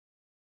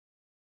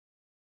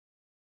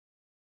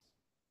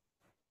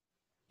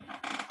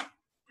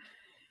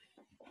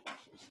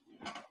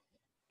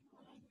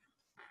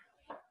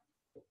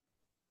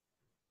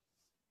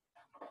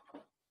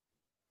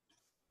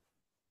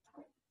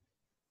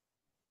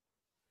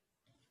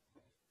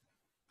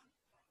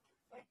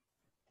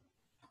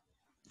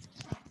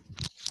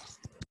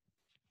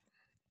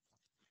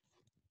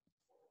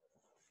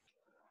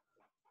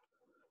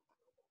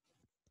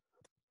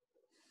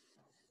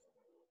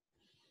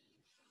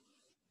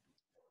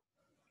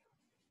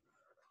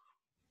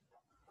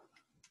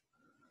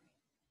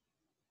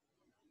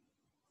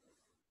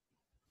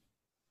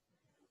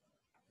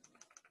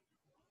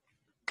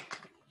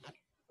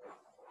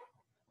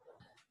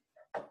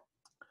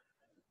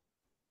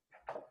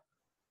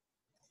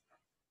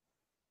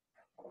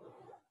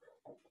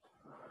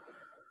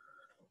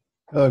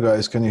Hello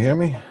guys, can you hear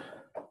me?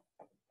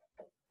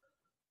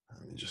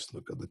 Let me just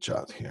look at the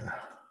chat here.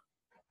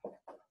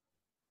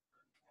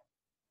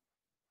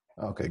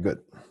 Okay, good.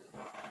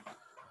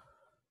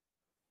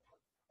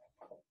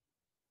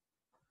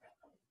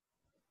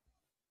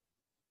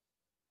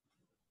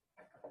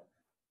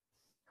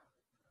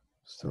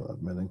 Still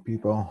admitting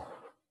people.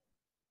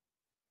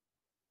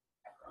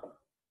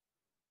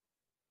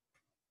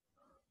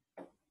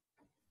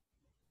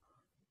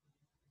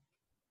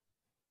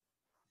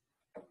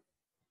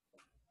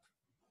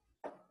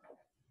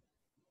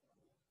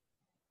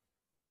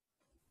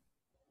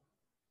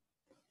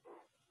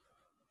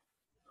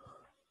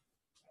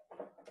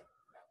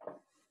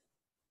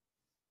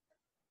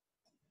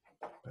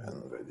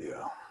 And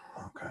video,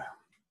 okay.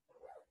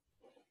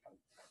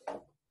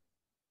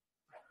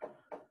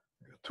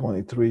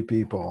 23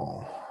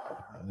 people.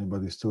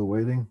 Anybody still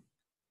waiting?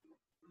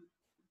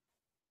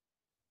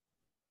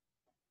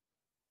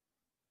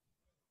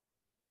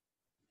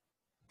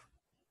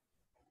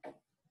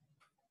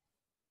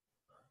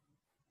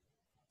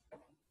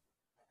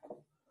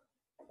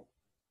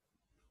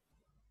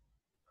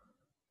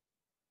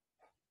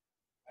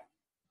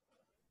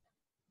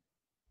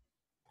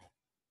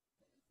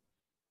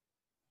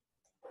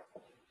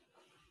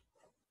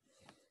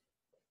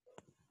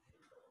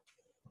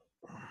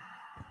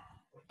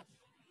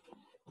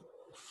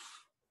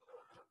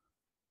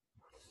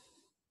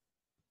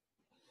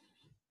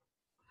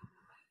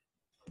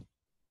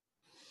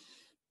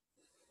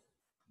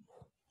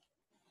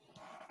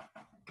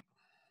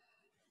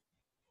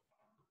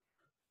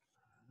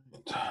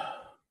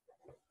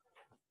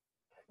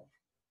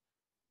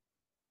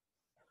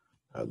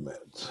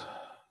 Admit.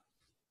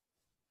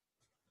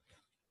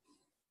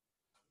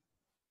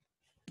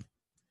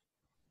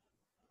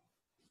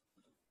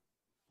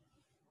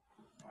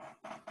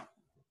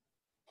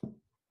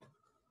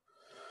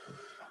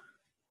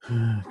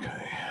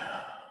 Okay.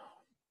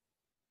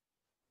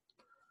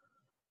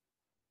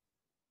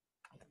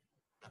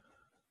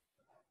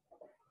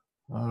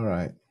 All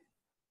right.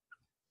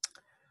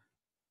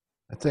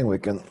 I think we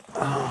can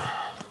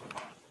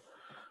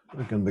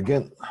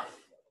begin.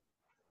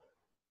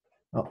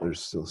 Oh,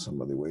 there's still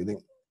somebody waiting.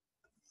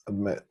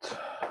 Admit.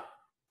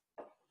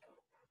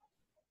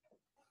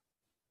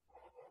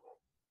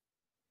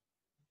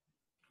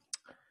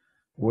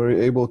 We're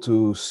able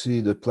to see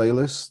the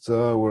playlist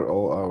where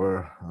all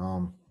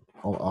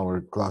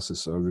our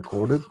classes are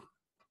recorded.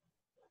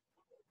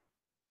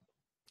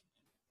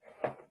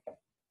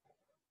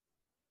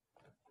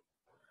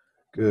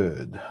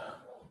 Good.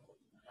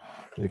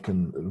 You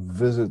can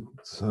visit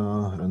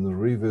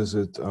and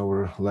revisit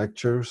our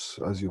lectures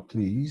as you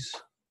please.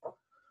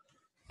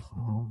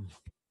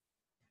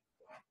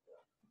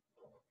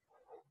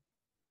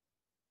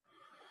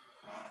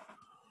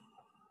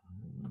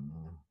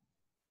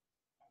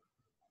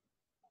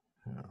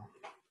 Yeah.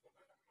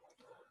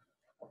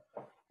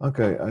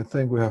 Okay, I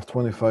think we have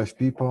 25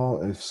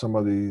 people. If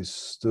somebody's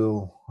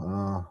still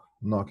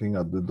knocking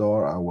at the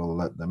door, I will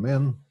let them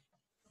in,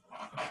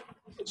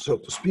 so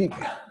to speak,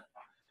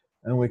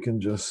 and we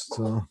can just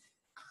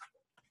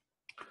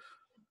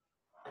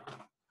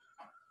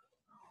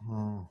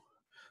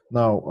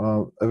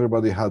now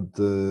everybody had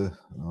the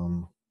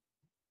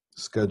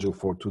schedule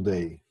for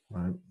today,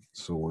 right?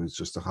 So it's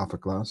just a half a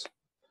class.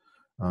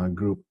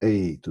 Group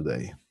A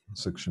today,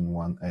 section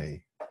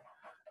 1A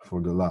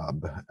for the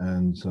lab,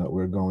 and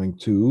we're going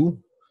to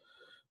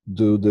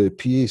do the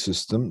PA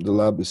system. The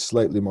lab is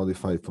slightly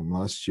modified from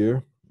last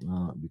year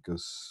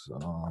because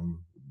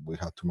we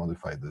had to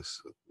modify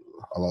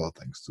a lot of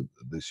things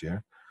this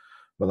year,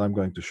 but I'm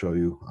going to show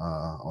you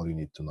all you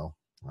need to know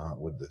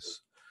with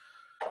this.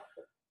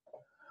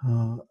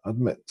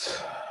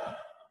 Admit.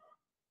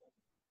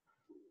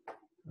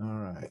 All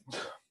right.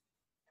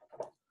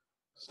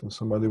 Still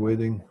somebody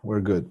waiting? We're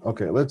good.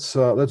 Okay, let's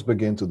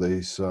begin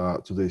today's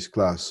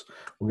class.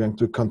 We're going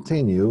to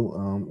continue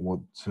what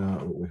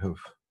we have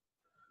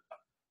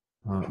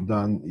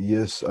done.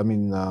 Yes, I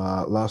mean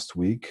last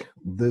week.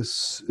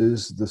 This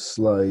is the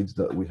slide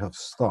that we have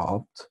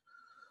stopped,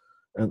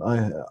 and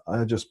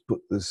I just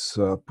put this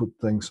put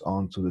things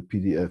onto the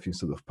PDF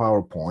instead of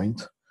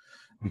PowerPoint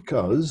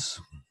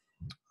because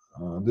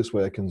this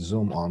way I can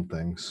zoom on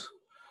things,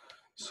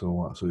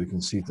 so you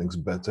can see things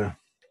better.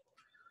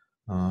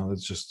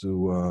 Let's just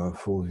do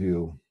full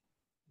view.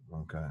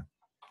 Okay,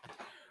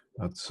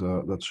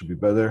 that should be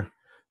better.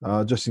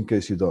 Just in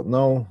case you don't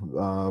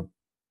know,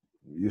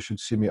 you should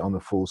see me on the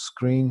full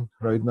screen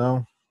right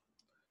now.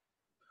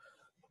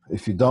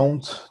 If you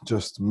don't,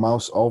 just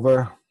mouse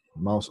over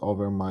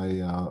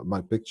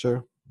my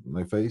picture,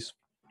 my face.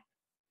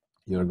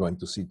 You're going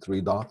to see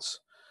 3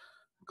 dots.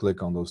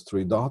 Click on those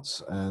 3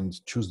 dots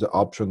and choose the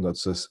option that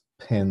says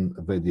Pin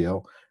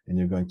Video, and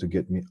you're going to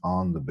get me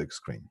on the big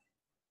screen.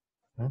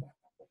 Okay.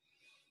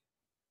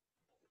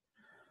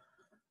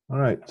 All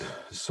right,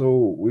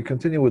 so we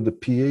continue with the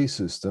PA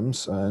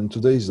systems, and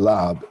today's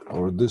lab,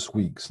 or this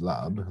week's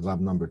lab, lab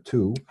number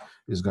 2,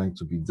 is going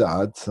to be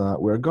that.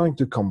 We're going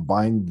to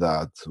combine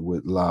that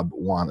with lab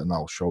 1, and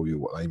I'll show you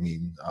what I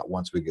mean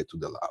once we get to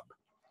the lab.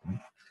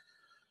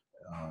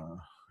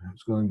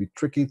 It's going to be a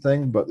tricky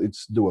thing, but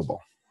it's doable.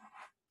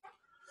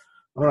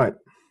 All right.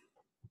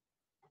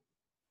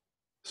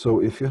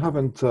 So if you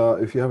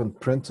haven't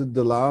printed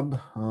the lab,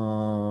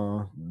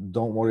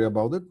 don't worry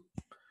about it.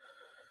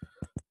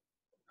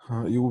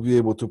 You will be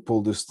able to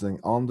pull this thing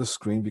on the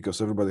screen because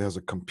everybody has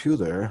a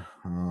computer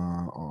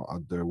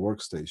at their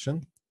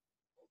workstation.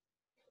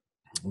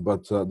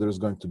 But there's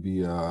going to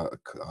be a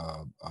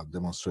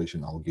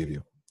demonstration I'll give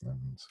you,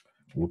 and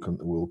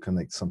we'll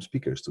connect some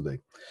speakers today.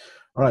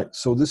 All right,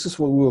 so this is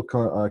what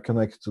we'll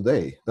connect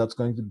today. That's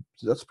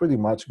pretty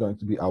much going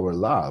to be our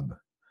lab.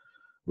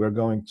 We're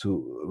going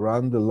to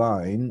run the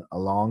line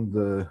along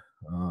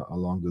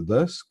the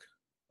desk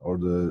or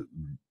the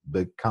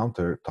big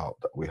countertop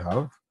that we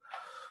have.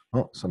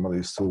 Oh, somebody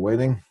is still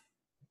waiting.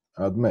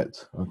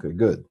 Admit. Okay,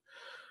 good.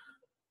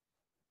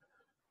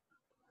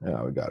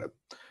 Yeah, we got it.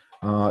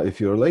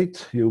 If you're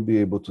late, you'll be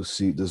able to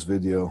see this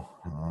video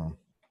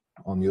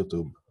on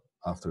YouTube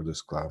after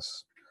this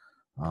class.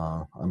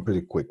 I'm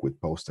pretty quick with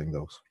posting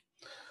those.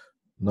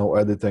 No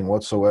editing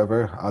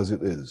whatsoever, as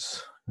it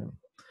is.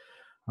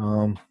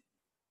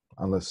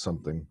 Unless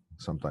something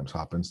sometimes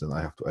happens, then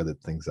I have to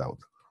edit things out.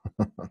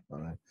 All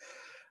right.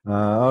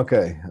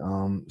 Okay,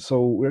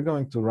 so we're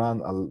going to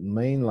run a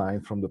main line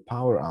from the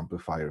power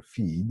amplifier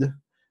feed.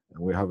 And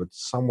we have it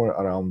somewhere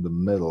around the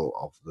middle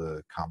of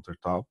the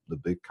countertop, the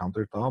big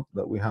countertop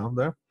that we have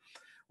there.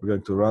 We're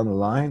going to run a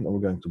line, and we're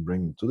going to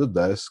bring it to the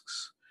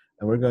desks,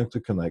 and we're going to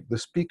connect the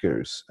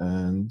speakers.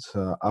 And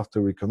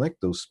after we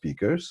connect those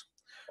speakers,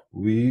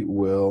 we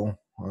will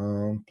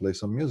play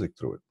some music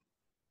through it.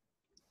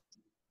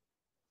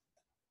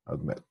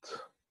 Admit.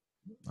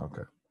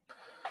 Okay.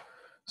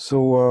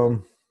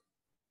 So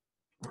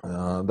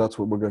that's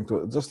what we're going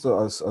to, just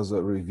as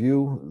a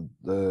review,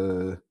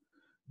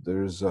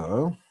 there's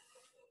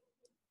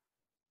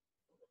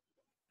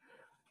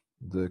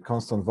the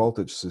constant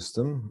voltage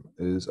system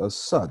is as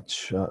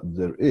such.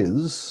 There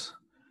is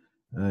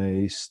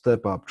a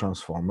step-up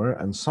transformer,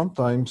 and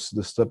sometimes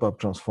the step-up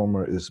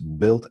transformer is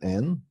built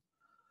in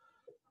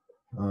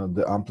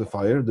the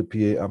amplifier, the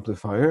PA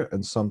amplifier,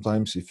 and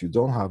sometimes if you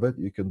don't have it,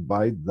 you can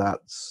buy that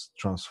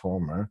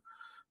transformer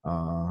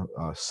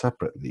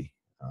separately.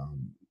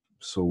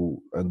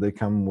 And they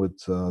come with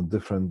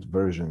different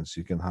versions.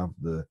 You can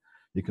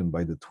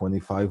buy the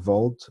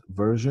 25-volt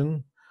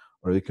version,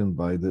 or you can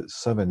buy the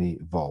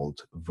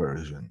 70-volt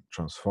version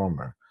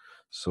transformer.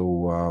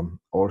 So,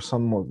 or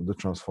some of the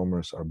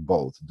transformers are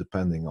both,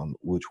 depending on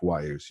which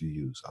wires you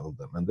use out of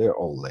them, and they're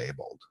all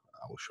labeled.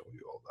 I will show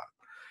you all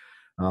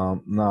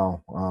that.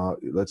 Now,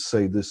 let's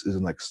say this is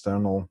an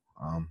external,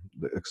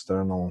 the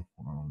external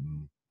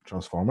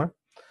transformer.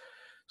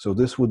 So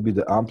this would be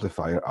the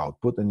amplifier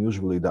output, and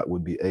usually that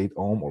would be 8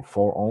 ohm or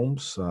 4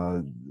 ohms,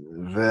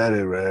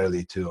 very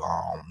rarely 2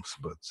 ohms,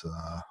 but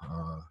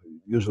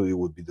usually you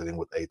would be dealing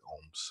with 8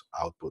 ohms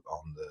output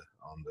on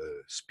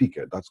the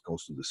speaker. That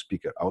goes to the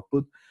speaker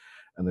output,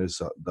 and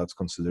that's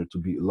considered to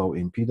be low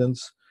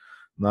impedance.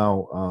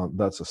 Now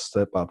that's a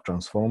step-up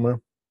transformer,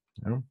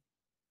 yeah?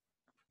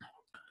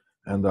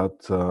 And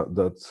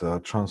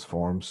that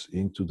transforms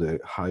into the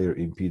higher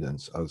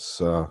impedance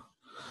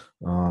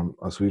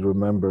as we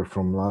remember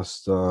from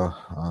last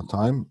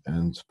time,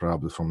 and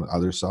probably from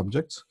other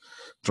subjects.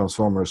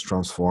 Transformers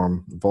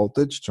transform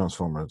voltage,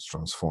 transformers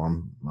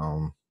transform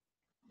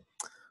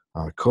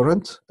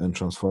current, and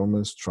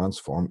transformers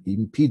transform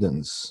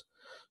impedance.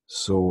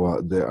 So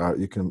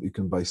you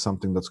can buy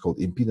something that's called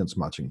impedance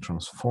matching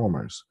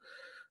transformers.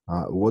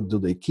 What do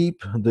they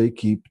keep? They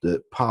keep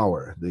the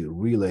power. They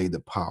relay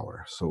the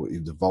power. So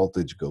if the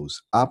voltage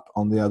goes up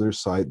on the other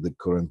side, the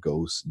current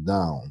goes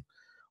down.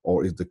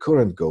 Or if the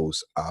current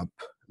goes up,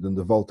 then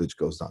the voltage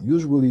goes down.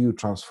 Usually you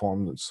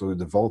transform it so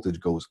the voltage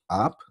goes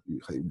up, you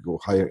go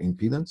higher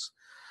impedance,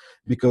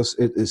 because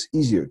it is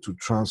easier to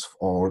transfer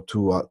or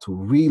to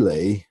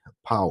relay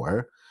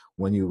power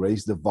when you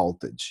raise the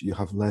voltage. You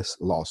have less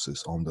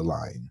losses on the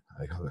line.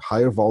 I have a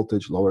higher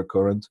voltage, lower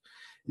current.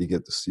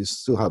 You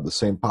still have the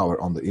same power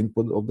on the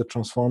input of the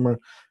transformer,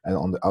 and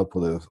on the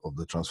output of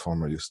the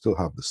transformer, you still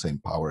have the same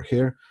power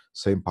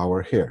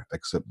here,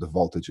 except the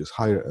voltage is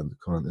higher and the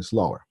current is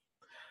lower.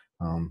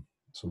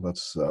 So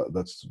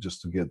that's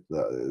just to get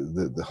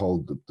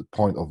the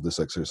point of this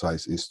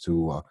exercise is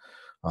to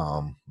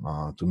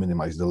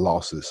minimize the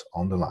losses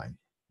on the line.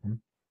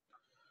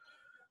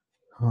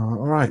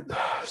 All right,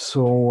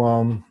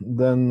 so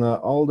then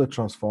all the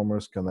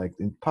transformers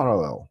connect in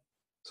parallel.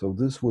 So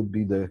this would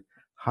be the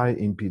high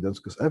impedance,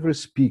 because every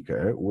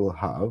speaker will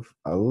have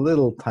a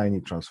little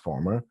tiny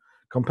transformer.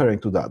 Comparing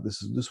to that,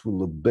 this will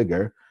look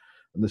bigger,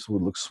 and this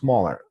would look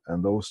smaller,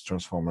 and those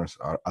transformers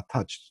are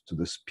attached to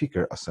the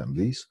speaker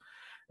assemblies.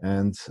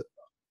 And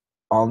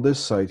on this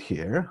side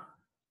here,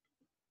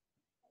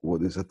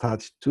 what is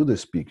attached to the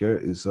speaker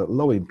is a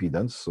low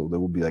impedance, so there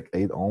will be like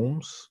 8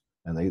 ohms,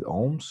 and 8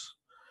 ohms.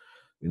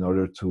 In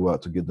order to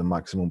get the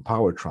maximum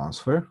power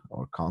transfer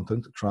or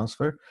content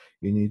transfer,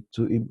 you need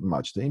to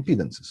match the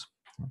impedances.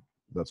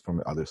 That's from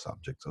the other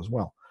subjects as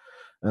well.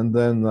 And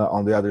then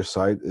on the other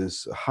side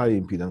is high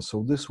impedance.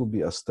 So this will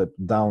be a step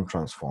down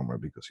transformer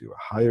because you have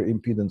higher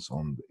impedance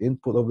on the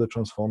input of the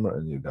transformer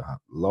and you have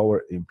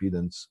lower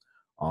impedance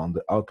on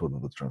the output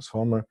of the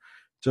transformer,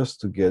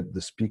 just to get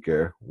the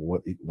speaker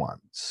what it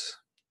wants.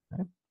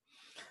 Okay?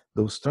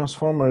 Those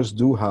transformers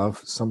do have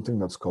something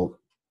that's called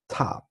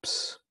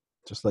taps,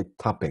 just like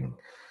tapping.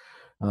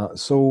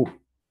 So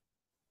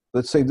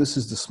let's say this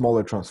is the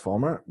smaller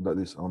transformer that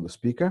is on the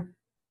speaker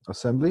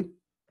assembly.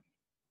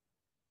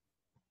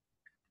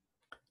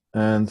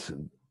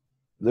 And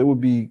there will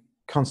be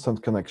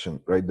constant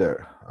connection right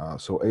there.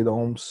 So 8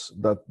 ohms,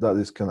 that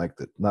is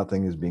connected.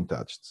 Nothing is being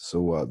touched.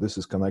 So this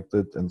is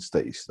connected and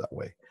stays that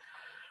way.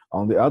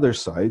 On the other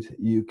side,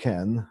 you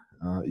can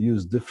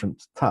use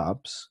different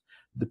taps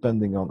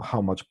depending on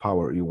how much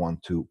power you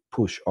want to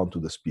push onto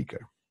the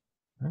speaker.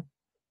 Okay?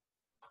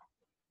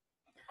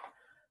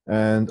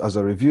 And as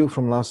a review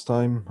from last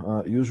time,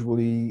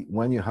 usually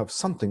when you have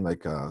something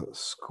like a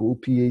school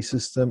PA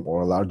system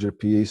or a larger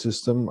PA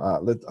system,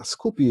 a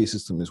school PA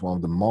system is one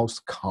of the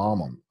most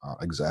common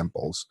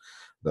examples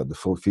that the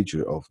full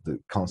feature of the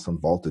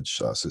constant voltage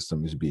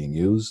system is being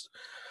used.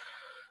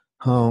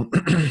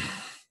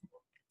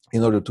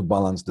 In order to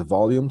balance the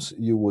volumes,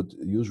 you would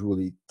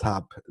usually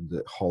tap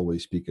the hallway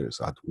speakers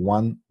at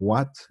 1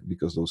 watt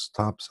because those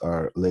taps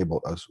are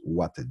labeled as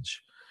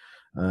wattage.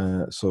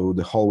 So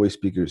the hallway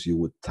speakers you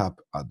would tap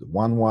at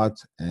 1 watt,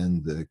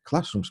 and the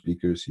classroom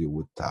speakers you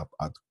would tap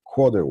at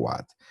 1/4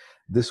 watt.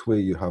 This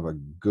way you have a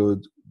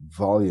good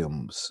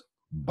volumes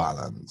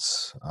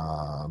balance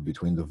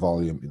between the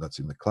volume that's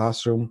in the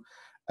classroom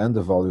and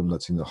the volume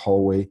that's in the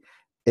hallway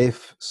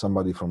if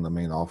somebody from the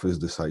main office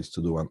decides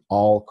to do an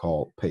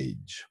all-call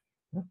page.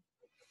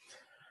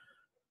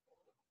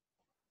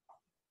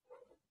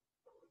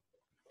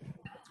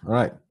 All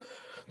right,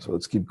 so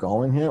let's keep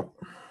going here.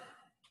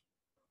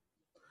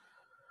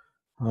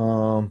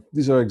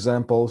 These are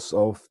examples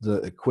of the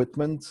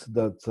equipment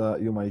that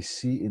you might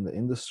see in the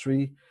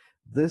industry.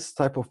 This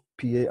type of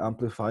PA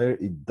amplifier,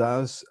 it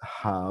does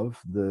have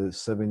the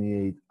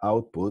 78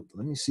 output.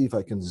 Let me see if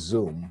I can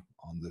zoom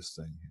on this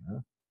thing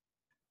here.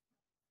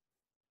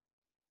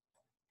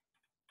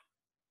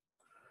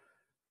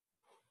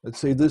 Let's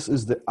say this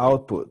is the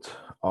output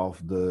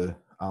of the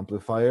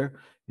amplifier.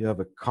 You have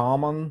a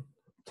common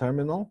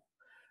terminal,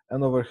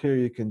 and over here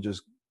you can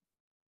just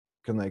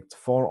connect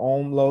 4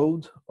 ohm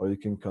load, or you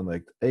can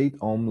connect 8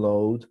 ohm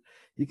load.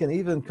 You can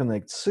even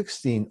connect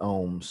 16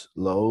 ohms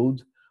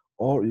load,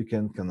 or you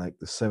can connect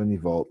the 70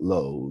 volt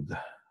load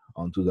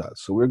onto that.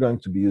 So we're going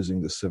to be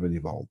using the 70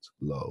 volt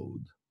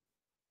load,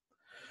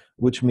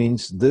 which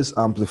means this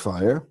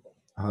amplifier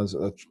has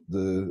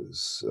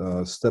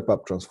the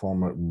step-up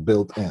transformer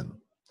built in.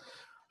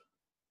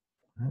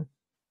 Okay.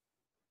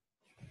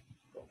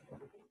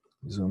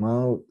 Zoom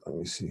out, let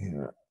me see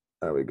here.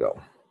 There we go.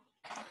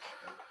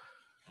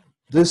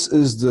 This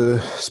is the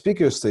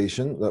speaker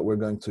station that we're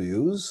going to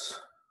use.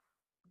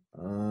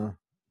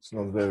 It's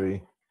not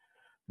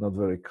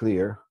very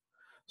clear.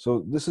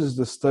 So this is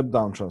the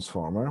step-down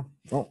transformer.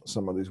 Oh,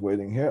 somebody's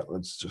waiting here.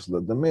 Let's just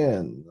let them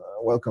in.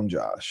 Welcome,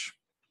 Josh.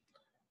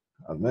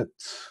 Admit.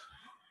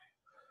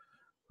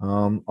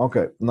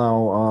 Okay,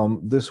 now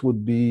this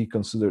would be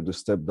considered the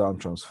step-down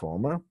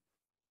transformer.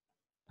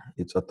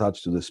 It's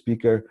attached to the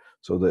speaker,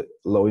 so the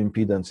low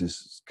impedance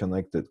is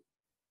connected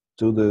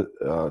to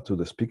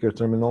the speaker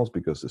terminals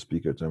because the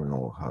speaker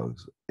terminal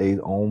has 8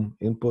 ohm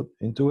input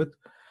into it.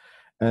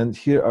 And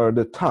here are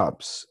the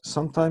taps.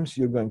 Sometimes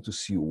you're going to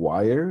see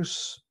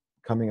wires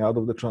coming out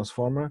of the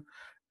transformer,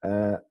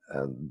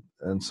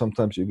 and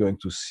sometimes you're going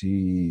to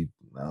see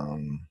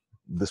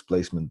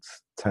displacement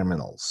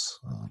terminals.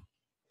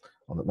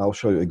 And I'll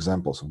show you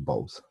examples of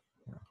both.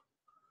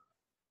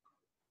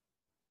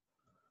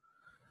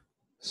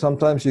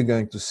 Sometimes you're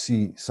going to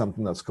see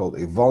something that's called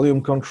a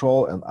volume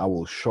control, and I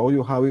will show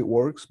you how it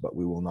works, but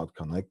we will not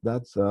connect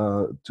that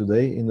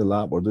today in the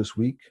lab or this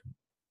week.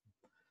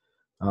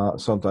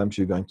 Sometimes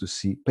you're going to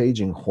see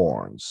paging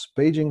horns.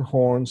 Paging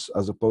horns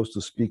as opposed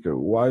to speaker.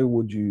 Why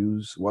would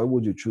you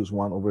choose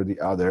one over the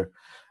other?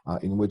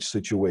 In which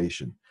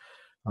situation?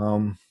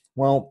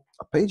 Well,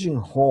 a paging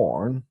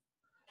horn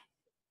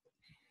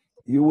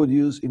you would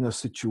use in a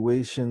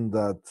situation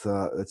that,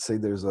 let's say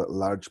there's a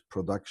large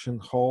production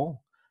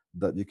hall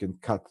that you can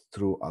cut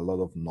through a lot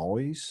of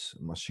noise,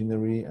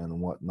 machinery and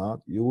whatnot.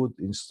 You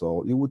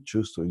would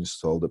choose to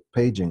install the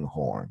paging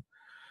horn.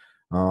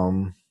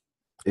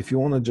 If you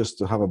want just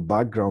to have a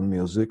background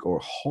music or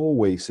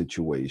hallway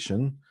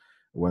situation,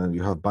 when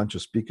you have a bunch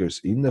of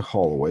speakers in the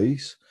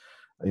hallways,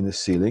 in the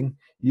ceiling,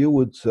 you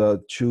would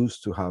choose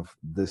to have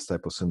this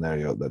type of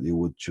scenario, that you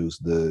would choose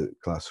the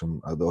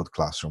classroom,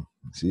 classroom.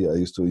 See, I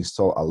used to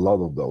install a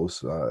lot of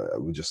those.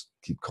 We just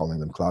keep calling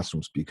them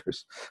classroom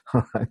speakers.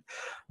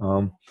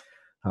 There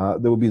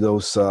will be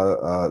those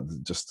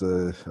just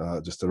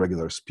the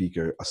regular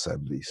speaker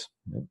assemblies.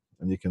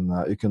 and you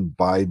can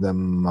buy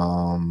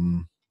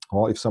them.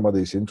 Well, if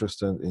somebody is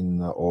interested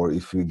in, or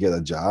if you get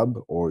a job,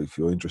 or if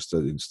you're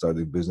interested in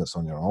starting business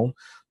on your own,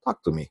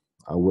 talk to me.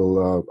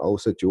 I'll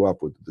set you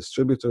up with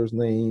distributors'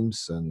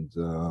 names and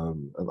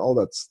all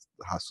that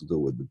has to do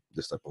with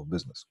this type of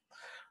business.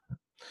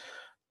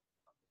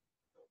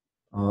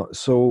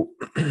 So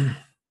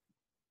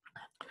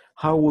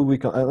how will we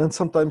and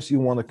sometimes you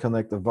want to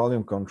connect the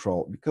volume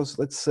control, because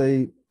let's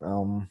say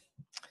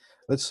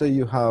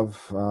you have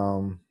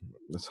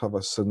let's have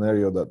a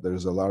scenario that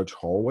there's a large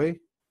hallway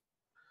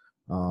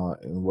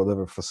in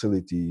whatever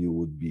facility you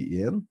would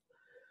be in,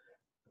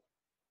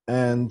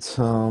 and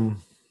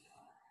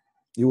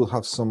you will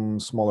have some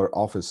smaller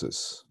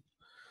offices.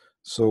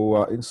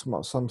 So in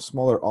some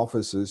smaller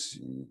offices,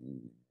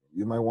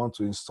 you might want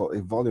to install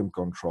a volume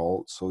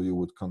control, so you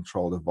would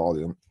control the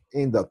volume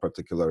in that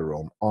particular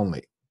room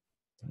only.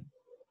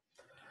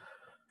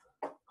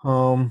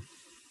 I'm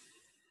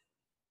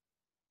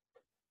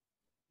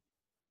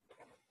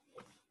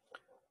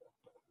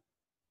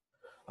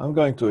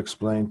going to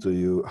explain to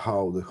you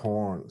how the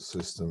horn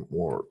system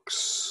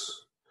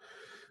works.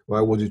 Why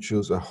would you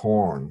choose a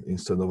horn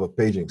instead of a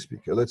paging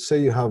speaker? Let's say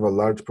you have a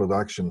large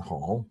production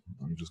hall.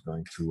 I'm just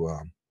going to,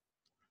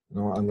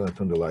 no, I'm going to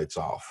turn the lights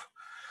off.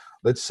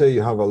 Let's say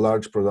you have a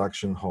large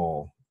production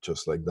hall,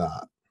 just like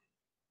that.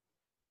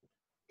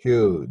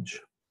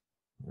 Huge.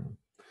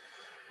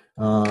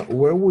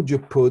 Where would you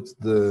put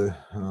the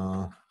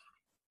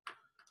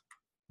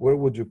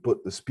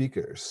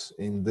speakers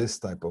in this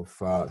type of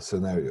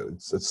scenario?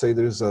 Let's say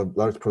there's a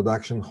large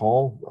production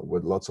hall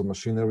with lots of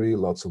machinery,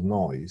 lots of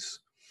noise.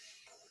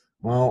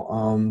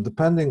 Well,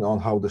 depending on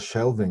how the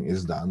shelving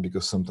is done,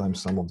 because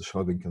sometimes some of the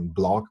shelving can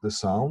block the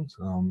sound,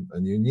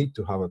 and you need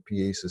to have a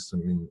PA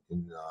system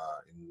in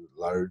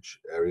large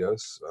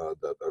areas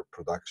that are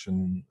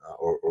production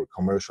or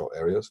commercial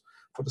areas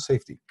for the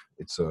safety.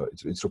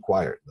 It's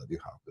required that you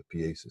have the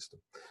PA system.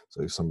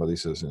 So if somebody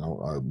says,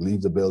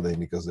 leave the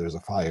building because there's a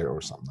fire or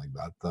something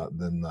like that,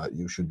 then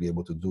you should be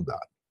able to do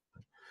that.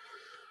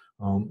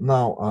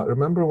 Now,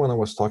 remember when I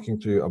was talking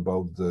to you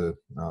about the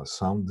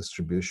sound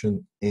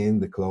distribution in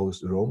the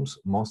closed rooms?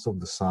 Most of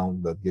the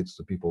sound that gets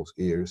to people's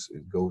ears,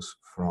 it goes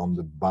from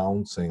the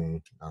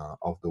bouncing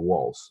of the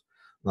walls.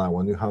 Now,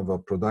 when you have a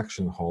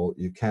production hall,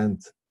 you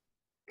can't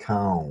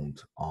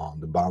count on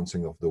the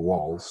bouncing of the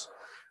walls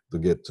to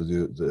get to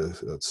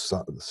the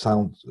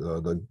sound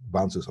that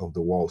bounces off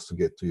the walls to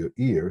get to your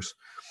ears.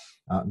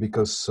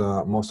 Because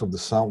most of the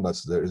sound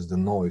that's there is the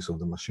noise of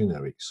the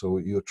machinery. So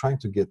you're trying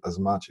to get as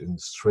much in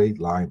straight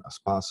line as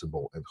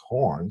possible, and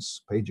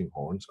horns, paging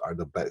horns, are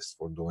the best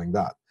for doing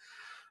that.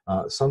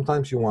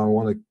 Sometimes you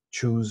want to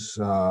choose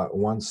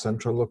one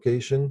central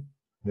location,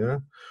 yeah,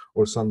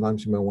 or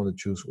sometimes you might want to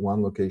choose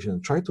one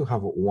location. Try to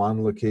have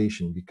one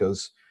location,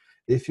 because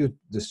if you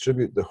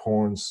distribute the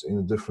horns in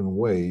a different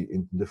way,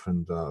 in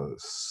different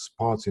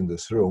spots in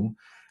this room,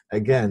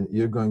 again,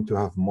 you're going to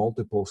have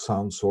multiple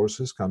sound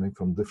sources coming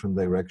from different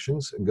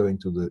directions and going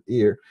to the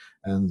ear,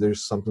 and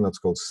there's something that's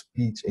called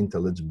speech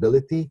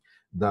intelligibility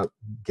that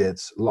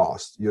gets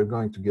lost. You're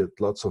going to get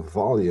lots of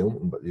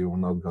volume, but you're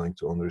not going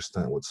to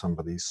understand what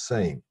somebody's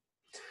saying.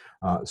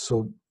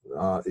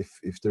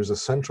 If there's a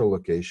central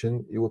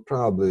location, you would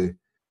probably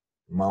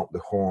mount the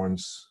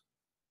horns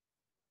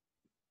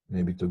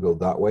maybe to go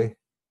that way.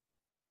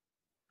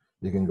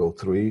 You can go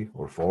 3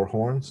 or 4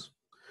 horns.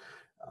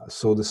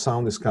 So the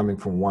sound is coming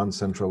from one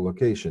central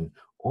location,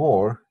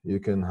 or you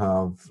can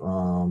have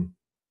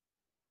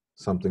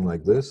something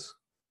like this.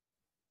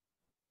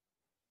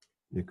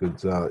 You could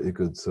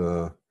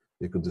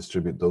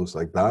distribute those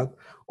like that,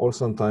 or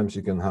sometimes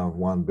you can have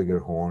one bigger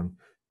horn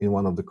in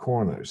one of the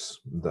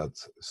corners that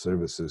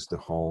services the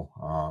whole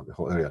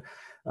area.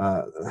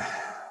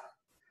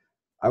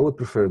 I would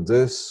prefer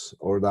this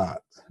or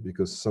that,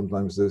 because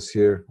sometimes this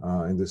here,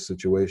 in this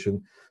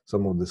situation,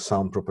 some of the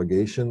sound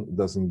propagation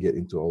doesn't get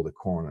into all the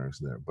corners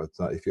there. But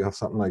if you have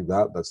something like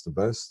that, that's the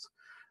best.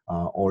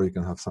 Or you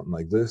can have something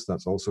like this,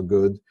 that's also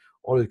good.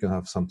 Or you can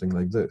have something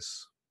like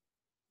this.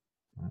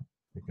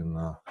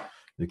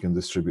 You can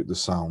distribute the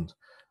sound.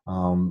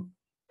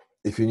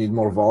 If you need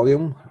more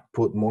volume,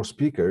 put more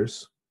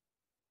speakers,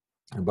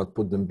 but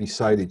put them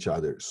beside each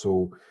other.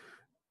 So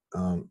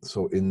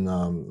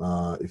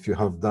if you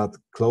have that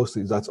close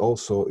to, that's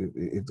also,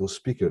 if those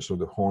speakers or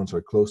the horns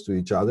are close to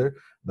each other,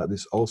 that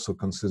is also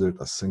considered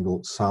a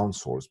single sound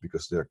source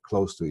because they're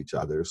close to each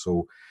other.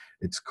 So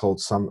it's called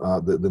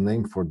the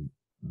name for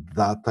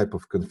that type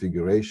of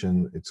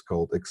configuration, it's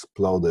called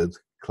exploded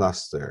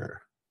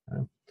cluster.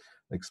 Okay?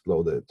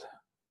 Exploded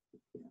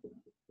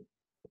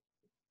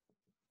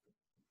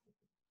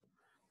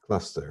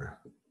cluster.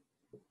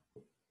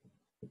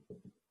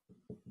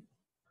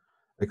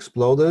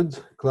 Exploded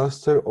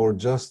cluster or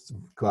just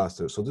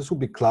cluster. So this will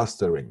be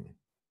clustering.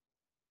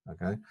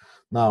 Okay.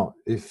 Now,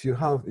 if you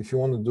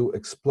want to do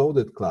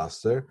exploded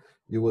cluster,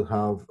 you will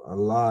have a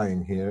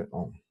line here.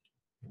 Oh,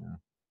 yeah.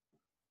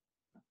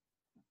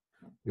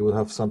 You will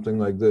have something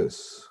like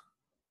this,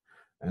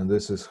 and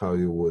this is how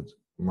you would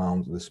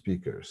mount the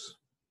speakers.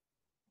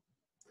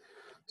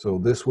 So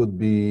this would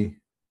be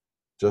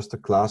just a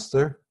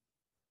cluster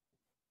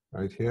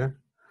right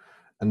here,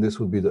 and this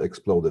would be the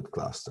exploded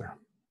cluster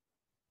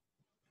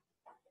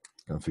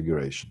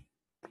configuration.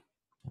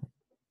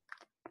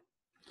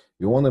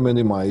 You want to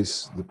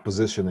minimize the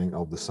positioning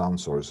of the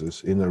sound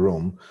sources in a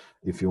room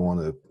if you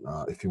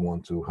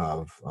want to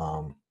have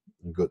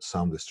good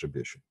sound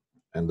distribution,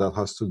 and that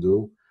has to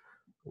do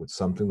with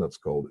something that's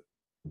called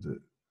the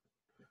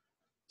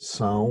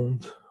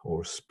sound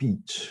or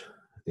speech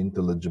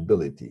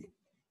intelligibility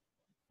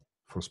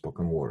for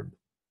spoken word.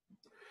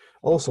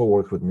 Also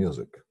work with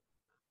music.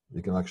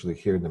 You can actually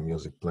hear the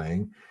music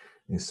playing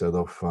instead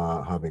of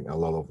having a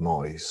lot of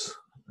noise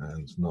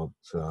and not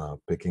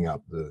picking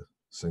up the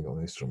single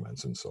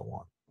instruments and so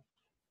on.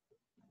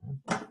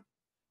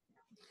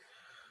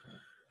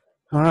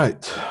 All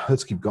right,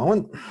 let's keep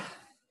going.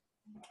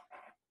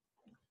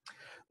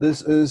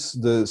 This is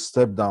the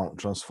step-down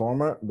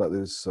transformer that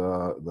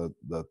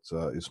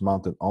is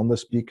mounted on the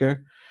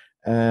speaker,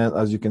 and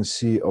as you can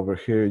see over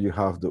here, you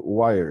have the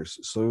wires.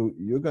 So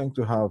you're going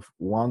to have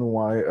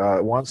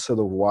one set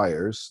of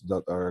wires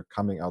that are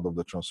coming out of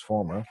the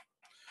transformer.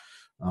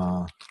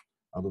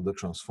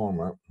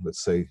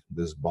 Let's say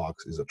this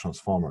box is a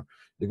transformer.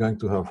 You're going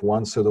to have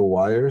one set of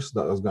wires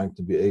that is going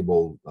to be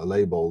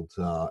labeled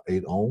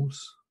 8 ohms.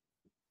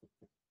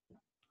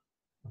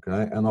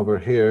 Okay, and over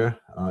here,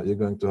 you're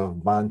going to have a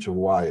bunch of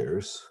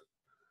wires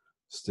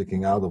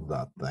sticking out of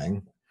that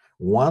thing.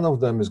 One of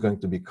them is going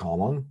to be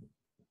common,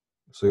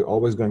 so you're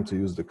always going to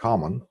use the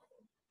common.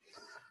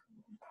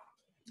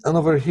 And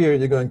over here,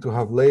 you're going to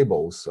have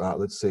labels,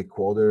 let's say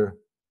quarter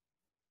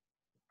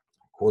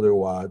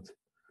watt,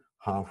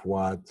 half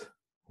watt,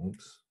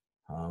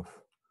 half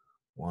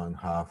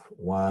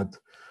watt,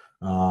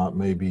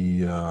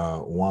 maybe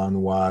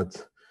 1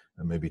 watt,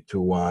 and maybe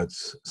 2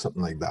 watts,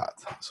 something like that.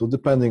 So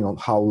depending on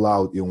how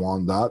loud you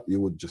want that, you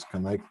would just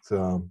connect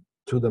to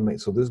the main.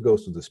 So this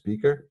goes to the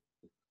speaker.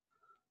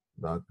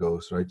 That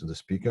goes right to the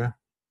speaker,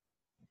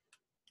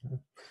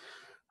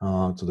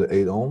 to the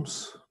 8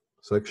 ohms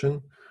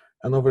section.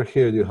 And over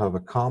here you have a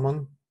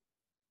common.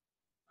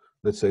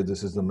 Let's say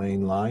this is the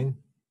main line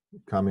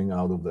coming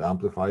out of the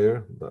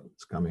amplifier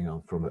that's coming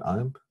out from the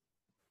amp,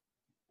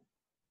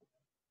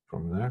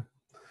 from there.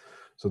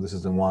 So this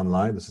is the one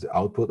line, this is the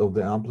output of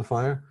the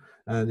amplifier,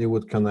 and you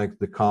would connect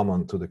the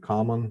common to the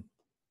common,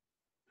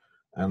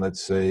 and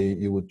let's say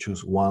you would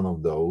choose one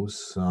of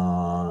those,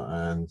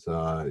 and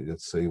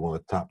let's say you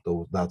want to tap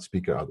that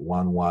speaker at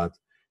 1 watt,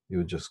 you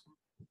would just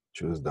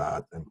choose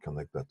that and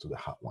connect that to the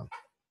hot one.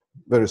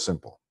 Very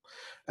simple.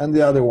 And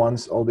the other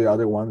ones, all the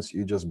other ones,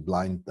 you just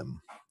blind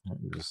them.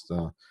 You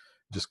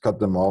just cut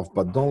them off,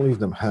 but don't leave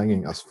them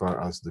hanging as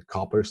far as the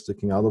copper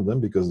sticking out of them,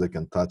 because they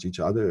can touch each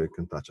other, it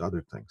can touch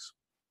other things.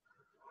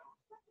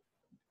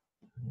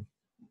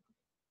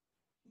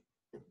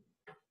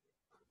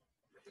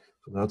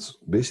 So that's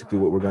basically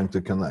what we're going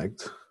to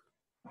connect.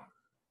 A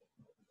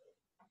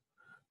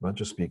bunch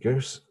of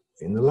speakers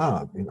in the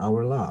lab, in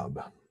our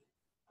lab.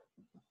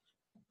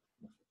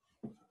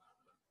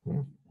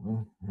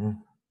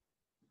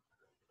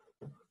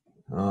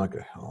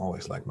 Okay, I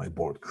always like my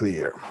board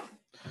clear.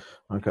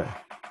 Okay,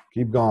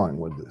 keep going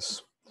with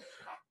this.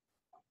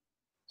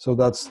 So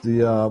that's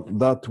the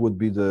that would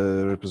be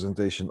the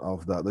representation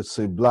of that. Let's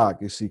say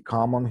black, you see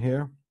common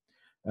here,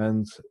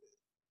 and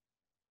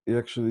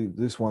actually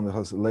this one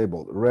has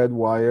labeled red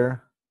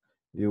wire,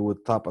 you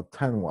would tap at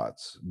 10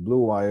 watts, blue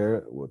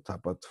wire would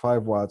tap at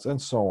 5 watts,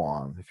 and so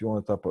on. If you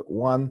want to tap at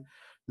 1,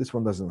 this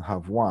one doesn't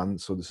have 1,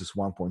 so this is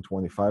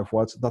 1.25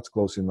 watts, that's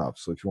close enough.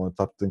 So if you want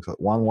to tap things at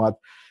 1 watt,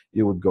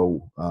 you would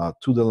go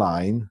to the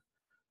line,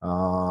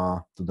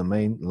 to the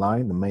main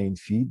line, the main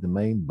feed, the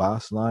main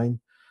bass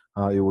line.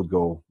 You would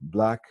go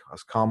black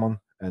as common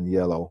and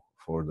yellow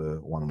for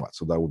the 1 watt.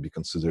 So that would be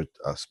considered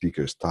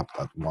speakers tapped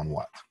at 1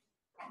 watt.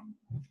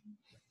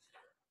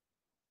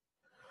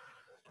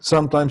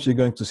 Sometimes you're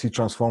going to see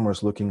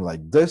transformers looking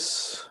like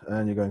this,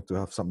 and you're going to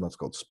have something that's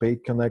called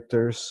spade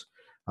connectors.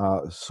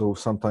 So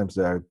sometimes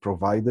they are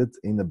provided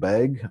in a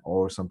bag,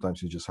 or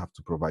sometimes you just have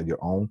to provide your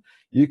own.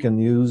 You can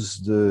use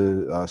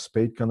the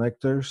spade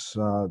connectors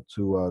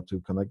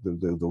to connect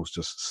those,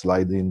 just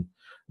slide in,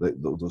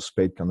 those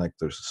spade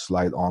connectors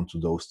slide onto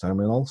those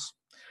terminals.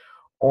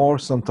 Or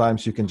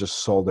sometimes you can just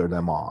solder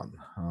them on.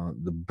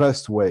 The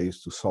best way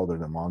is to solder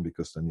them on,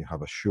 because then you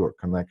have a sure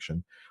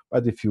connection.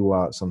 But if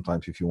you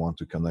sometimes if you want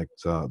to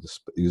connect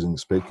using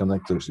spade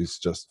connectors, it's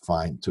just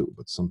fine too.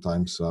 But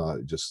sometimes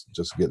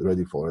just get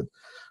ready for it.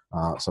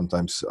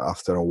 Sometimes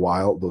after a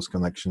while, those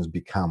connections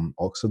become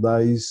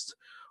oxidized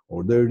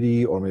or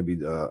dirty, or maybe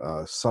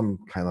some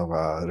kind of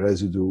a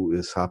residue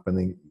is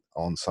happening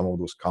on some of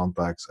those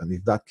contacts. And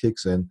if that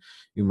kicks in,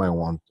 you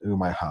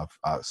might have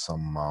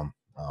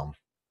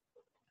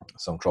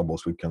some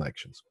troubles with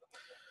connections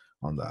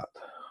on that.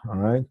 All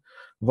right,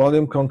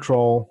 volume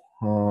control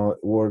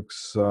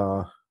works.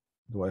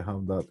 Do I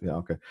have that? Yeah,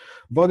 okay.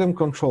 Volume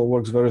control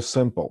works very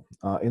simple.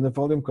 In a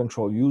volume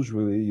control,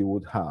 usually you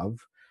would have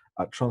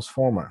a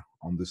transformer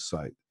on this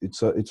side.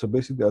 It's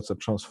basically a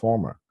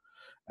transformer,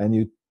 and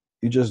you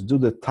you just do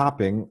the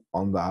tapping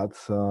on that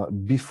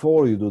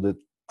before you do the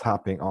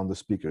tapping on the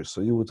speaker.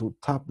 So you would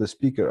tap the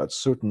speaker at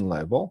certain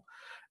level,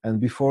 and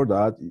before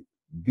that,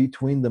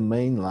 between the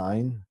main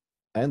line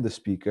and the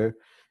speaker,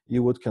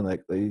 you would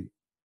connect a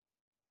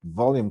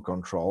volume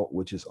control,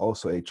 which is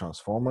also a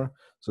transformer.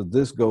 So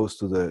this goes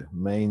to the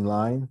main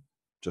line,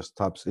 just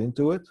taps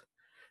into it,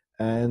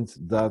 and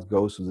that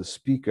goes to the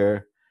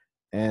speaker.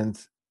 And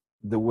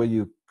the way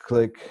you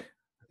click,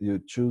 you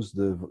choose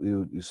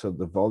you set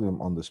the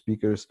volume on the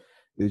speakers,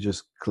 you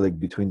just click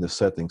between the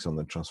settings on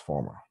the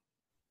transformer.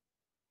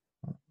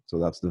 So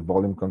that's the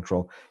volume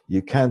control.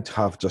 You can't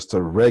have just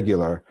a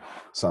regular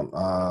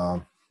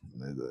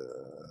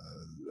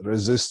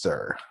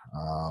resistor,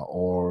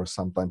 or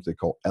sometimes they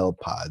call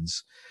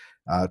L-pads.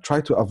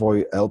 Try to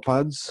avoid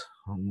L-pads.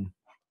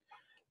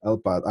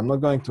 L-pad, I'm not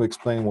going to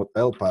explain what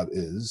L-pad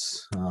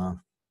is,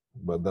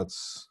 but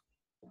that's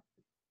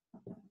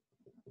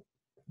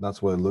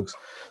what it looks.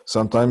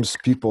 Sometimes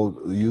people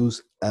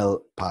use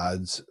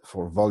L-pads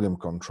for volume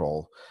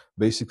control.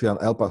 Basically, an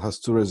L-pad has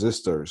two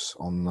resistors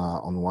on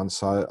one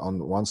side, on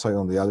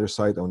the other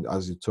side, and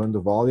as you turn the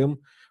volume,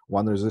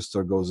 one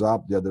resistor goes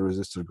up, the other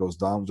resistor goes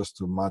down, just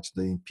to match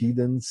the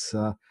impedance.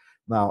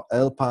 Now,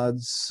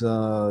 L-pads,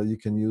 you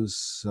can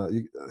use,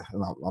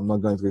 I'm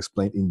not going to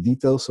explain in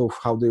details of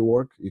how they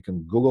work. You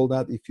can Google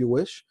that if you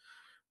wish.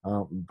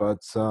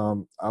 But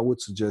I would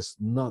suggest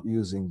not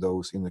using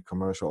those in a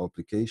commercial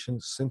application,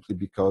 simply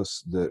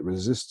because the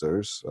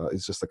resistors,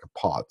 it's just like a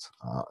pot,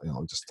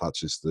 it just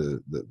touches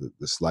the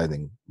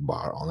sliding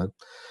bar on it.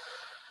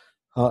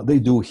 They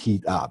do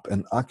heat up,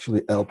 and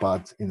actually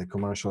L-pad in a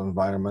commercial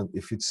environment,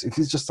 if it's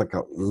just like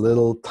a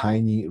little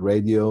tiny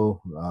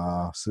radio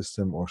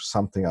system or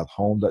something at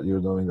home that you're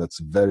doing that's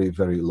very,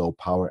 very low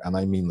power, and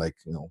I mean like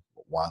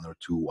 1 or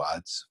 2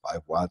 watts,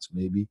 5 watts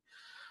maybe,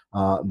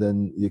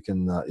 then you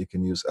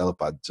can use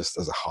L-pad just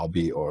as a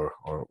hobby or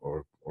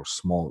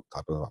small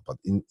type of L-pad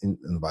in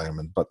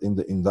environment. But in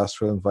the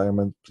industrial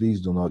environment,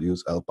 please do not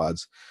use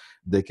L-pads.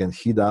 They can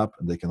heat up,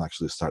 and they can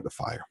actually start a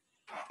fire.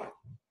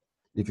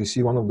 If you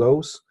see one of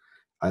those,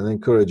 I'd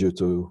encourage you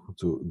to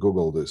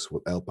Google this,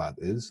 what L-pad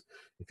is.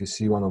 If you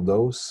see one of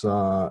those,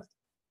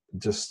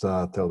 just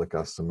tell the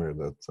customer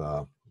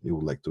that you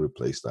would like to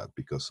replace that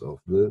because of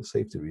the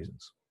safety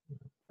reasons.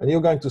 And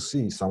you're going to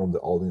see some of the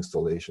old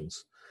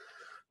installations.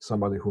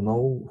 Somebody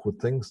who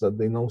thinks that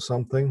they know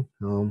something,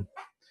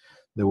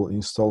 they will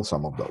install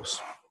some of those.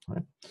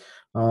 Right?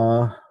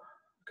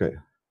 Okay.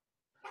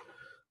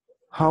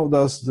 How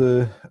does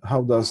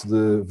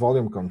the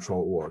volume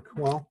control work?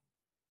 Well,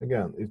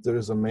 again, if there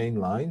is a main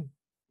line,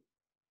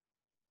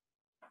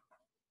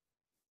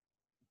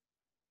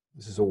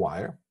 this is a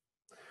wire.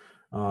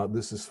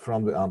 This is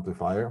from the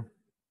amplifier.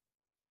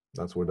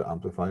 That's where the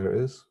amplifier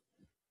is.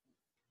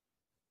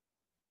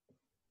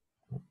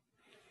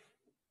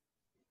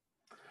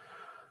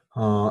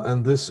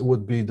 And this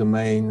would be the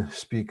main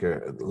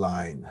speaker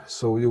line.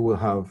 So you will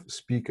have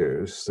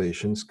speaker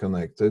stations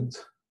connected,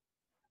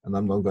 and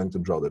I'm not going to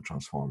draw the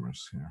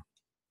transformers here.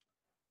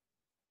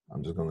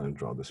 I'm just going to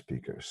draw the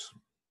speakers.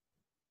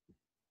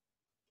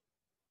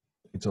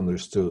 It's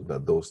understood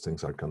that those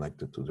things are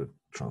connected to the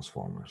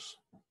transformers.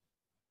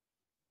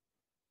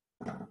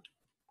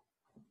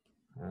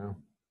 Yeah.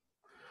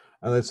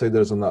 And let's say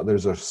there's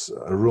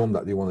a room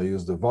that you want to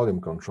use the volume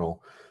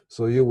control.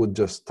 So you would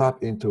just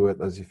tap into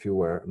it as if you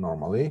were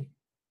normally.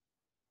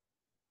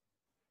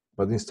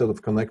 But instead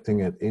of connecting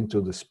it into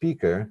the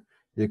speaker,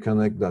 you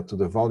connect that to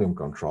the volume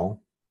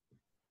control,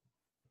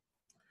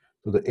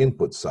 to the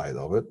input side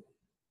of it.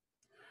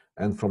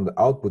 And from the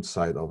output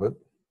side of it,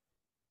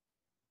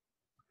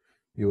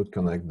 you would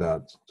connect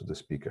that to the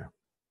speaker.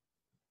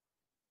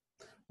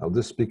 Now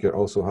this speaker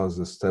also has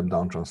a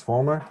step-down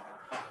transformer.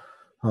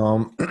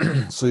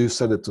 So you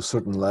set it to a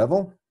certain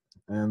level,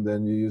 and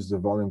then you use the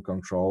volume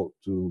control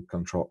to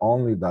control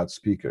only that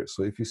speaker.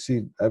 So if you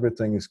see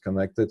everything is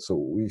connected,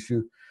 so if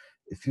you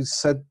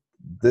set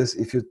this,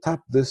 if you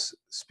tap this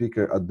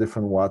speaker at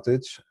different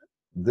wattage,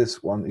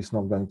 this one is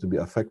not going to be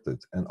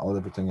affected, and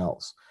everything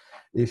else.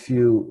 If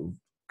you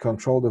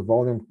control the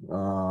volume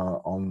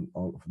on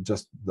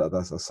just that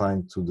is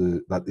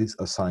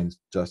assigned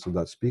just to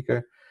that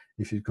speaker,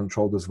 if you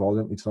control this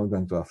volume, it's not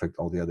going to affect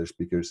all the other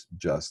speakers,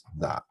 just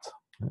that.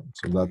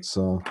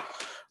 So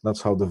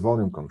that's how the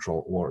volume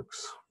control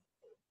works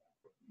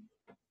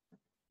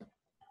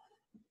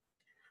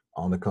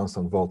on the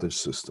constant voltage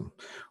system.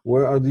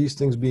 Where are these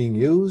things being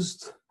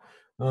used?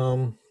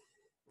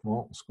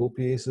 Well, school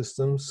PA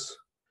systems,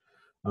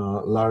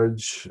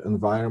 large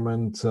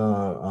environment,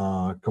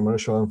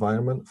 commercial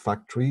environment,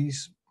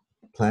 factories,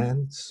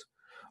 plants,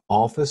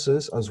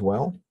 offices as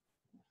well.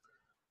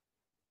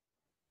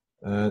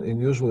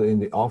 And usually in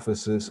the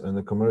offices and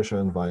the commercial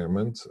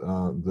environment,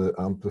 the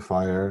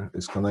amplifier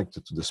is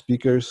connected to the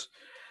speakers.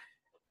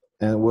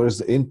 And where is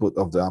the input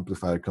of the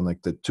amplifier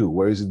connected to?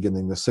 Where is it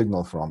getting the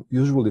signal from?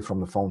 Usually from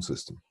the phone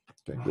system.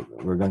 Okay,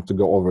 we're going to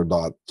go over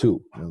that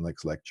too in the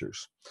next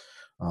lectures.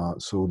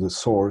 So the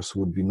source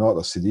would be not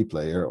a CD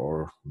player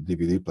or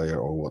DVD player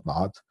or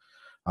whatnot.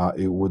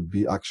 it would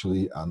be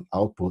actually an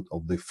output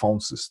of the phone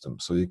system.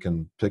 So you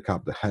can pick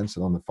up the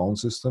handset on the phone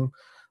system,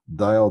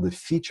 dial the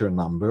feature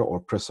number, or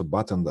press a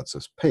button that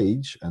says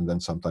page, and then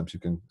sometimes you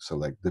can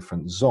select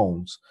different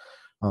zones,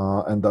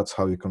 and that's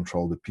how you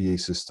control the PA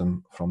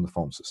system from the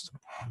phone system.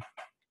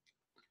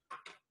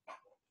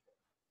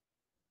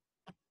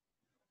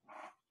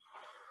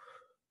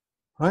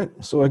 Right,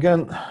 so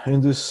again, in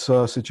this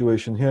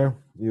situation here,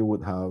 you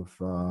would have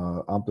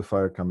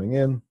amplifier coming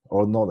in,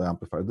 or not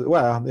amplifier,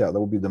 well, yeah, that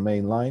would be the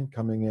main line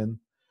coming in,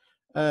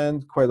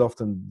 and quite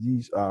often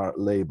these are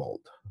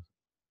labeled.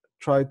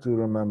 Try to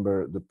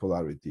remember the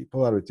polarity.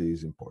 Polarity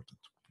is important.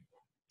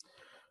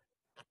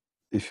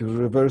 If you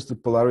reverse the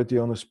polarity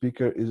on a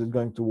speaker, is it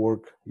going to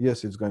work?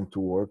 Yes, it's going to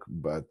work,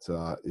 but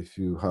if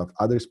you have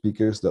other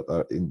speakers that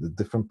are in the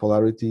different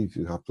polarity, if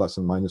you have plus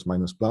and minus,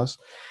 minus, plus,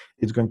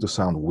 it's going to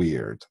sound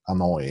weird,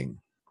 annoying.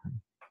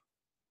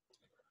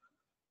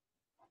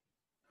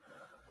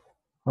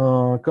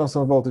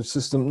 Constant voltage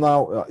system.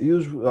 Now,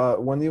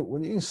 when you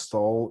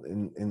install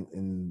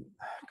in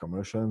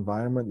commercial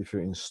environment, if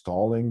you're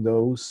installing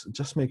those,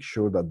 just make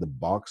sure that the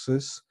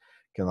boxes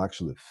can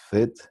actually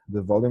fit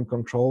the volume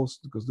controls,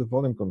 because the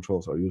volume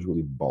controls are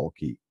usually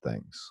bulky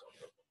things.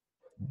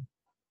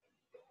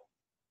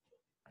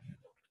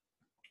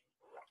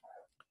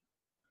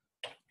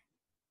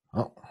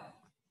 Oh,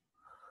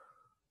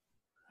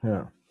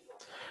 yeah.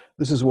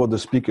 This is what the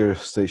speaker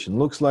station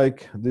looks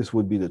like. This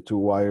would be the two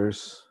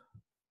wires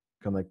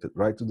connected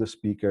right to the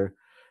speaker,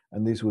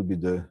 and these would be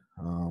the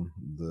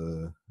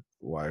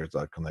wires that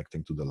are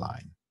connecting to the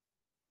line.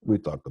 We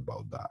talked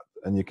about that,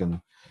 and you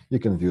can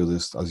view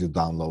this as you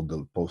download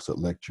the posted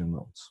lecture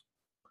notes.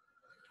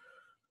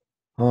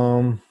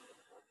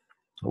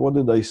 What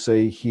did I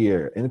say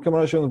here? In a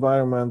commercial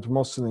environment,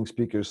 most ceiling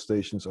speaker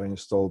stations are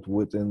installed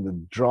within the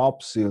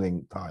drop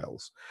ceiling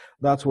tiles.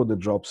 That's what the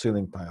drop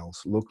ceiling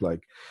tiles look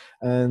like.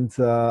 And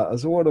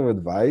as a word of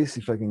advice,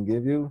 if I can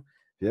give you,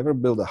 if you ever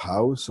build a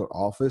house or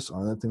office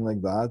or anything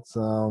like that,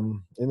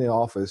 in the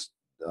office,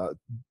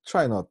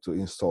 try not to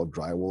install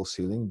drywall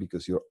ceiling,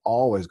 because you're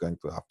always going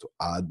to have to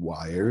add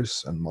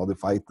wires and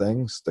modify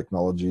things.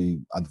 Technology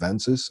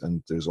advances,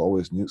 and there's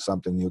always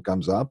something new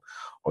comes up,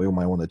 or you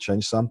might want to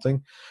change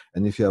something.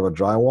 And if you have a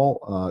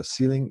drywall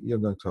ceiling, you're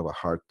going to have a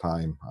hard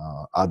time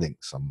adding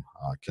some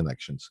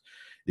connections.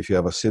 If you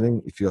have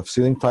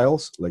ceiling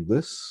tiles like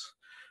this,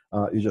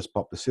 you just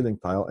pop the ceiling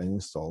tile and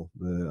install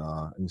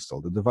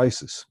the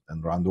devices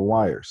and run the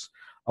wires.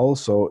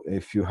 Also,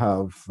 if you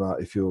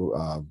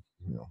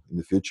in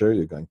the future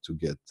you're going to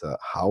get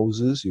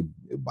houses, you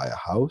buy a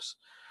house,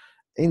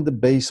 in the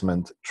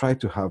basement, try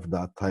to have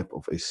that type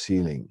of a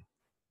ceiling,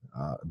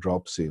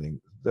 drop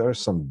ceiling. There are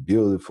some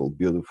beautiful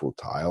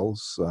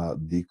tiles,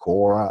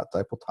 decor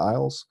type of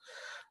tiles,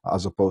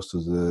 as opposed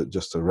to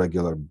just a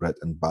regular bread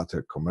and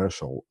butter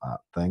commercial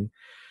thing.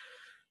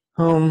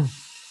 Then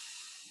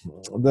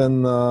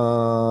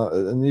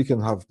and you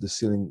can have the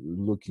ceiling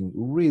looking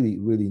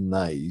really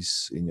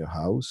nice in your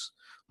house.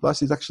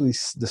 Plus, it actually,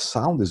 the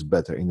sound is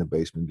better in the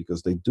basement,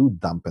 because they do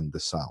dampen the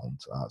sound,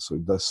 so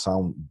it does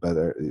sound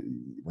better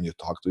when you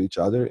talk to each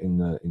other in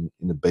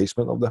the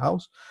basement of the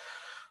house.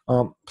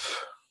 And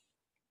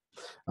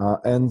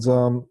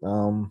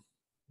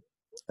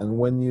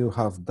when you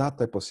have that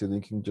type of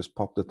ceiling, you can just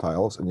pop the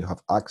tiles, and you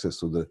have access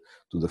to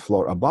the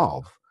floor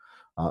above.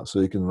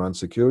 So you can run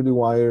security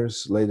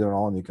wires. Later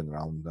on, you can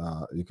run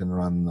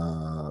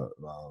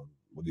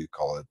what do you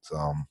call it?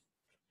 Home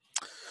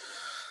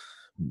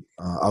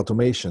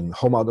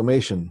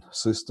automation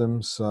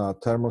systems,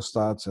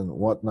 thermostats, and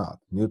whatnot.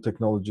 New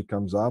technology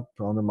comes up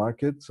on the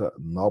market,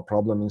 no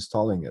problem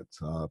installing it.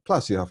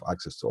 Plus, you have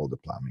access to all the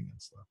plumbing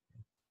and stuff.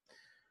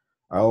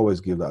 I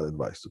always give that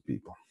advice to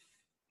people.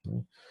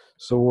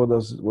 So what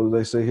do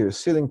they say here?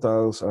 Ceiling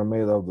tiles are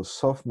made of the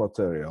soft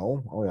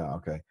material. Oh yeah,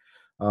 okay.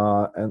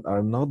 And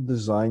are not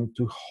designed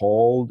to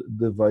hold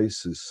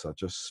devices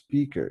such as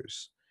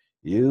speakers.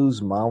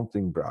 Use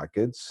mounting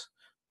brackets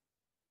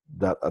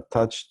that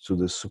attach to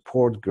the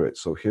support grid.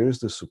 So here's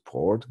the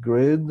support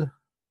grid,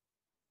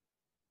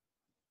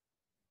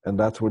 and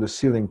that's where the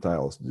ceiling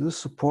tiles. The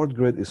support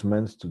grid is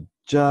meant to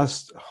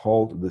just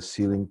hold the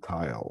ceiling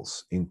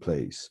tiles in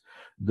place.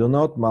 Do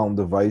not mount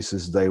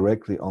devices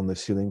directly on the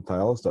ceiling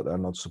tiles that are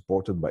not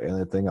supported by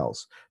anything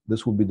else.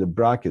 This will be the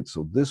bracket.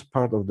 So this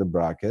part of the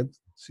bracket,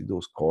 see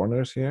those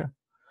corners here?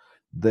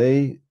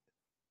 They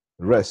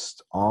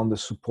rest on the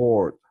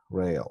support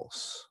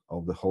rails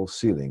of the whole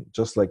ceiling,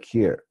 just like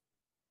here.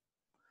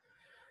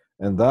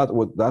 And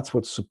that's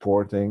what's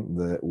supporting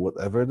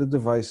whatever the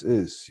device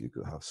is. You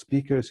could have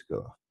speakers, you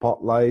could have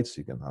pot lights,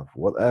 you can have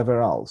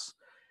whatever else.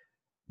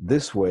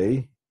 This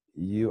way,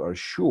 you are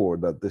sure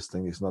that this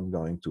thing is not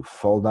going to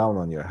fall down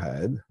on your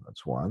head.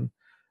 That's one.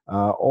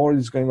 Or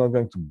it's not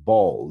going to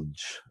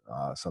bulge.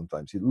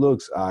 Sometimes it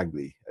looks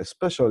ugly,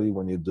 especially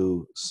when you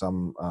do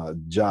some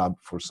job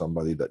for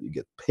somebody that you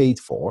get paid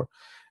for.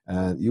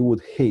 And you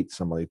would hate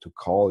somebody to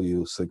call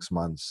you 6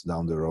 months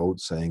down the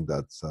road saying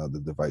that the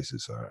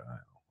devices are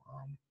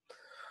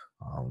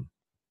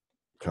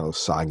kind of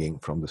sagging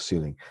from the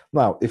ceiling.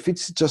 Now, if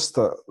it's just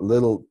a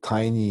little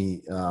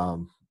tiny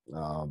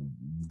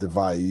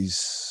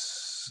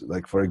device,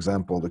 like for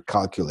example, the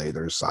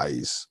calculator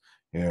size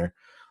here,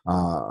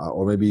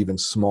 or maybe even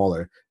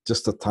smaller,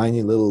 just a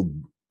tiny little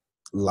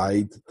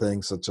light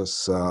thing such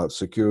as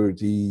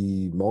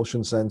security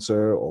motion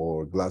sensor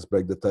or glass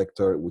break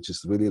detector, which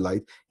is really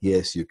light,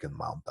 yes, you can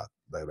mount that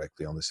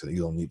directly on the ceiling.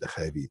 You don't need the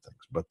heavy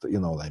things, but you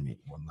know what I mean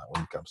when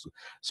it comes to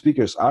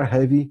speakers are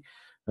heavy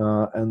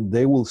and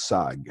they will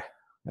sag.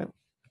 Okay?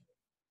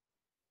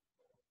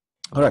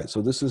 All right,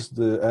 so this is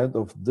the end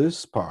of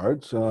this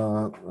part.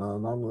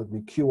 Now let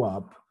me queue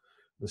up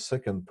the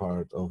second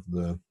part of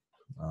the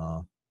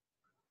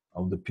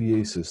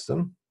PA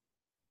system.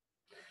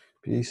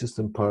 PA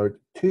system part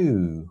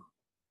 2.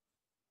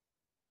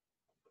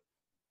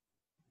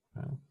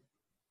 Okay.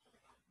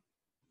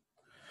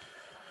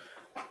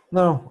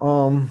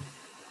 Now,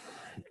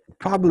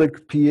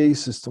 public PA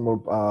system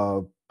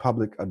or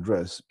public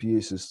address PA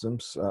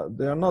systems,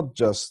 they are not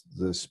just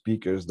the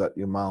speakers that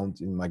you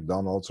mount in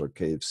McDonald's or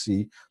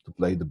KFC to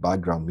play the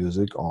background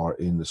music or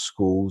in the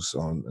schools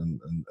and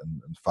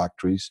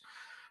factories.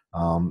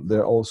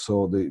 They're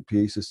also, the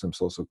PA systems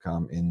also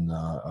come in,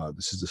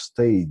 this is the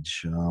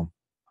stage.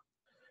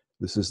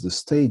 This is the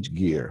stage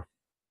gear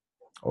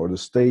or the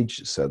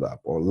stage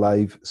setup or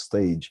live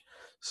stage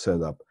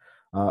setup.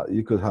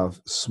 You could have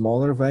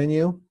smaller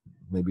venue,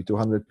 maybe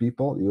 200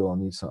 people. You don't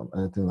need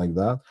anything like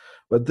that.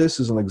 But this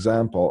is an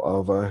example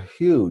of a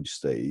huge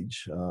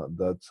stage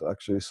that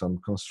actually some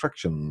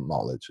construction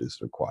knowledge is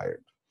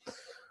required.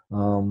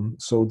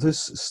 So this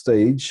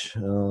stage,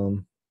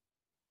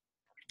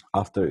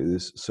 after it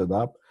is set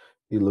up,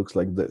 it looks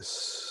like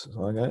this.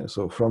 Okay,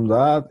 so from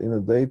that in the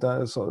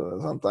data, so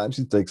sometimes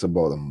it takes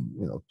about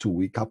 2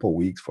 weeks, couple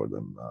weeks for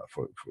them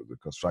for the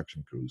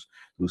construction crews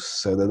to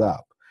set it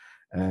up,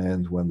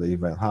 and when the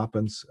event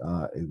happens,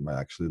 it might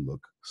actually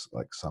look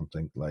like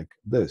something like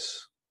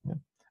this. Yeah?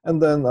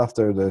 And then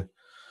after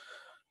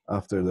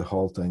the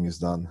whole thing is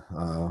done,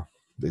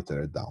 they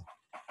tear it down.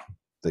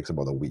 It takes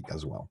about a week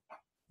as well.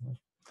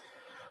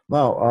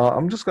 Now,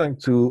 I'm just going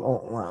to,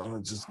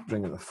 let's just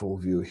bring in a full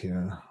view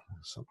here,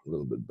 so a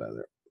little bit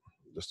better,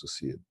 just to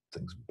see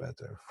things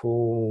better.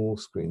 Full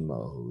screen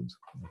mode,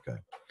 okay.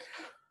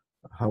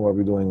 How are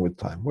we doing with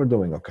time? We're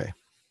doing okay.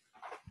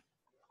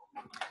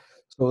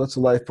 So that's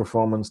a live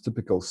performance,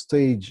 typical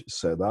stage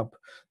setup.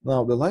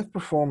 Now, the live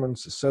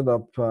performance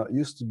setup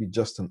used to be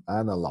just an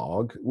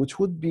analog, which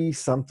would be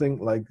something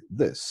like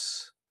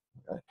this.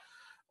 Okay?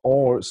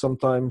 Or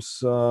sometimes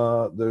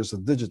there's a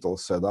digital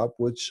setup,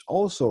 which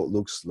also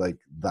looks like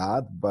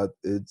that, but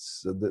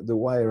it's the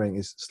wiring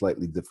is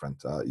slightly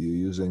different. You're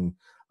using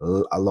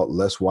a lot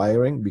less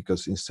wiring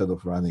because instead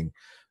of running,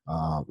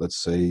 let's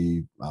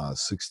say,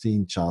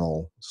 16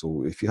 channel,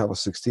 so if you have a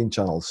 16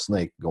 channel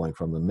snake going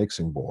from the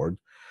mixing board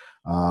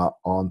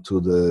onto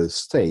the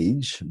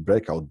stage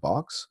breakout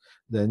box,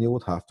 then you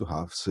would have to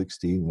have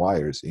 16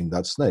 wires in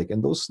that snake,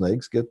 and those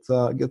snakes get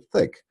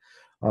thick.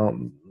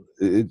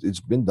 It's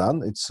been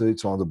done. It's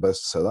one of the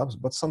best setups.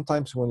 But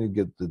sometimes when you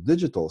get the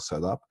digital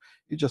setup,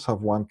 you just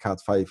have one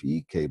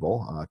Cat5e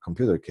cable,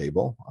 computer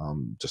cable,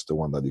 just the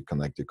one that you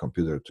connect your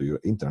computer to your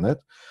internet,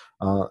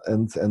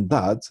 and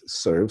that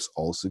serves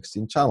all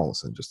 16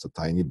 channels and just a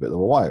tiny bit of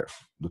a wire.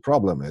 The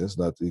problem is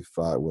that if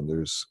when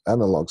there's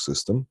analog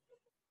system,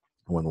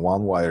 when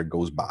one wire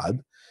goes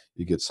bad,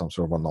 you get some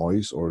sort of a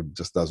noise or it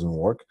just doesn't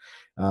work.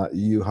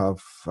 You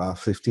have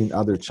 15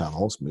 other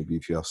channels. Maybe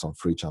if you have some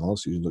free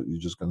channels, you're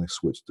just going to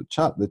switch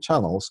the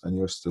channels and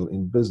you're still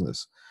in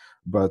business.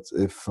 But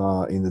if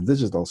in the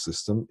digital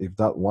system, if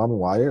that one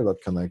wire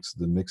that connects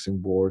the mixing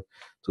board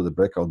to the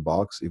breakout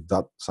box, if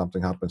that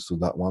something happens to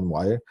that one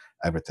wire,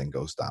 everything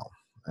goes down.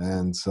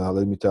 And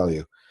let me tell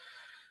you,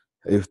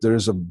 if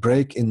there's a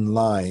break in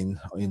line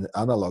in the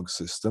analog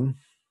system,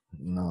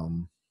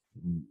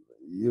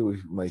 you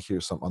might hear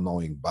some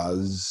annoying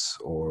buzz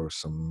or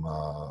some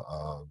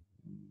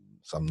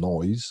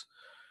noise,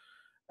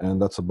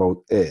 and that's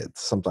about it.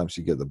 Sometimes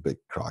you get a big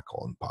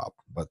crackle and pop,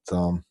 but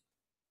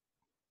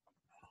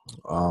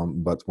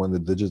when the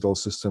digital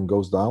system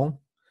goes down,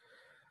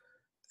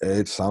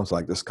 it sounds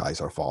like the skies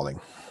are falling.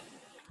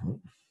 All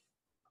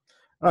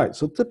right,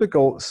 so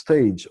typical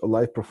stage or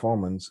live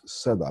performance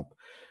setup.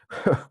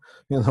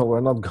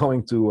 We're not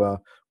going to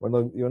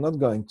you're not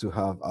going to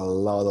have a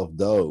lot of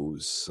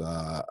those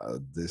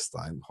this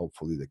time.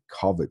 Hopefully the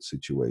COVID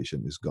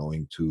situation is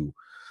going to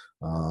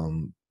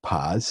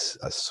pass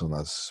as soon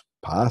as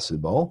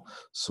possible,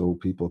 so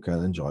people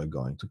can enjoy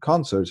going to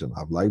concerts and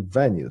have live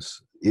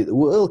venues. It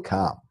will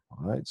come,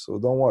 all right? So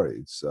don't worry,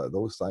 it's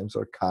those times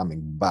are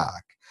coming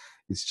back.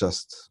 It's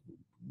just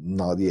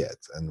not yet,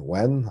 and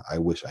when, I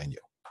wish I knew.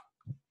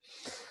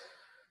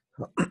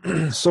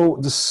 So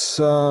this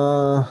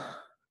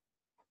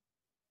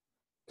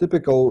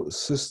typical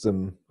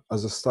system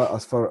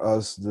as far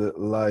as the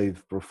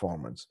live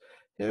performance.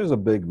 Here's a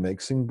big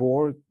mixing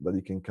board that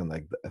you can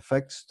connect the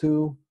effects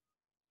to.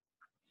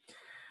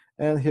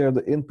 And here are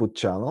the input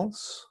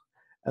channels.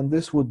 and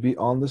this would be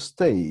on the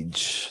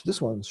stage.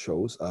 This one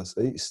shows as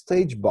a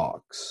stage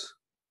box.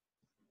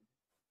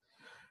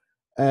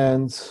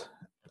 And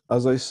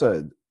as I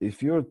said,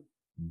 if you're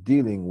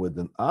dealing with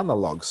an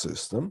analog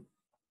system,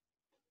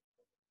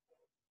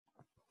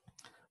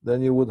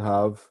 then you would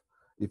have,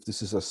 if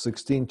this is a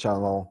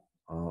 16-channel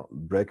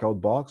breakout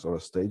box or a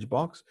stage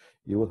box,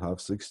 you would have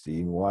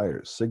 16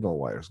 wires, signal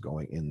wires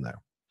going in there.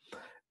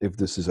 If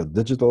this is a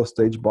digital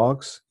stage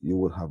box, you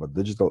would have a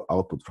digital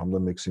output from the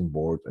mixing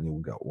board, and you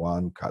will get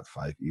one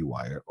Cat5e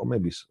wire, or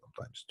maybe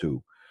sometimes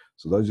two.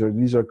 So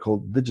these are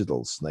called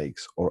digital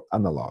snakes or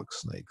analog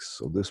snakes.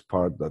 So this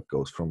part that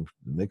goes from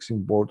the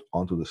mixing board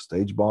onto the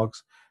stage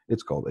box,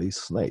 it's called a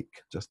snake,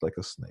 just like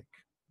a snake,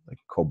 like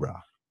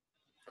cobra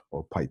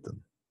or python.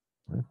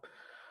 Okay?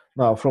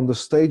 Now, from the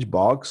stage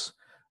box,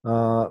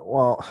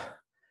 well,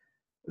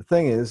 the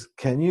thing is,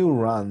 can you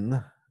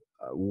run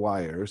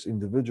wires,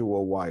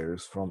 individual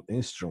wires from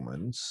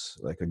instruments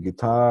like a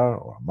guitar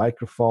or a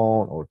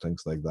microphone or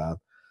things like that,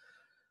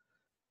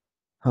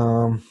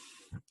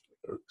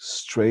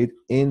 straight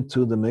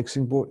into the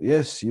mixing board?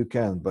 Yes, you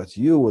can, but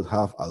you would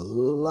have a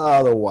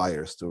lot of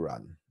wires to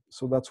run.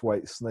 So that's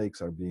why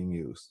snakes are being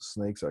used.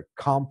 Snakes are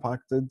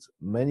compacted,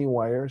 many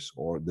wires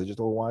or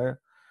digital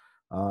wire,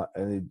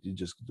 and you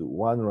just do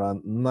one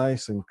run,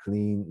 nice and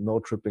clean, no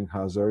tripping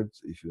hazards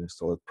if you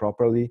install it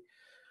properly.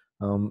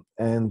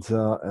 And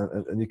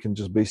you can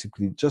just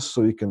basically, just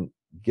so you can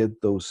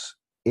get those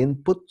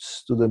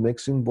inputs to the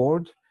mixing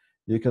board,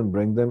 you can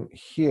bring them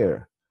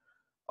here.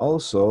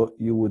 Also,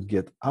 you would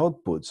get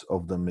outputs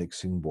of the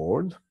mixing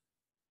board,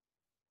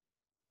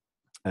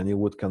 and you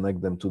would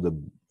connect them to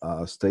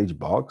the stage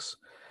box.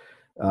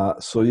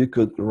 So you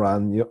could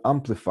run your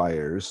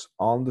amplifiers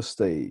on the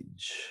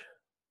stage.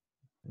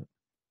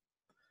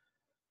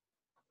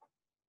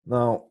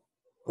 Now,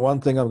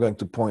 one thing I'm going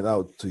to point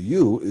out to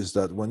you is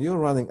that when you're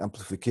running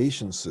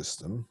amplification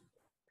system,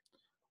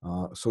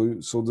 so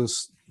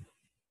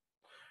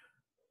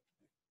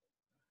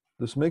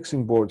this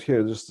mixing board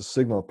here, just the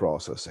signal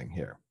processing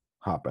here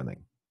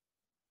happening.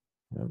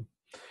 Yeah.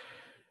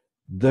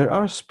 There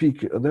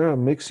are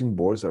mixing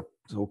boards, are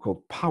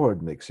so-called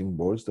powered mixing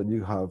boards, that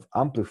you have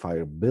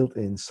amplifier built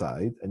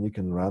inside, and you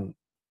can run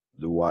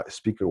the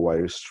speaker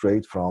wires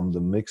straight from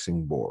the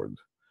mixing board.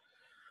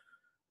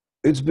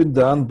 It's been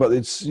done, but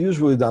it's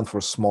usually done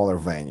for smaller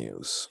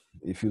venues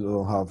if you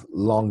don't have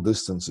long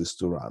distances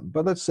to run.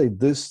 But let's say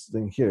this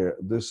thing here,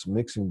 this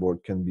mixing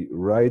board can be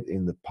right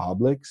in the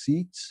public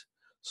seats.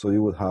 So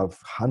you would have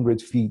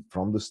 100 feet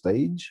from the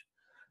stage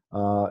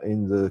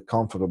in the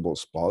comfortable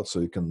spot, so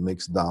you can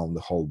mix down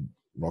the whole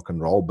rock and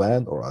roll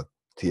band or a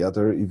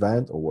theater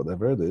event or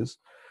whatever it is.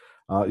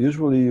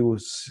 Usually you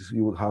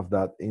would have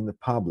that in the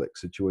public,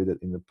 situated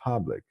in the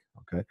public,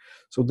 okay?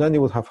 So then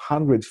you would have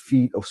 100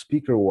 feet of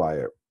speaker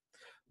wire.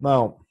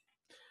 Now,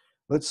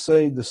 let's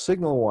say the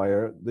signal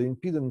wire, the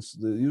impedance,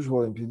 the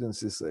usual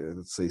impedance is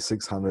let's say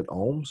 600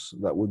 ohms.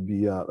 That would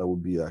be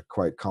a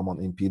quite common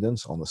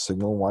impedance on a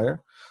signal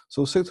wire.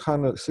 So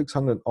 600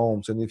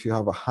 ohms, and if you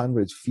have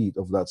 100 feet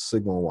of that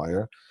signal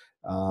wire,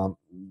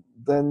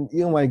 then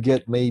you might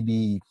get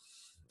maybe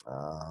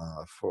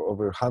for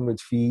over 100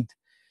 feet,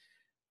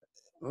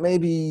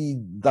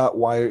 maybe that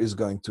wire is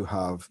going to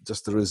have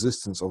just the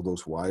resistance of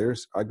those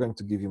wires are going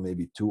to give you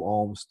maybe 2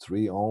 ohms,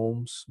 3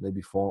 ohms,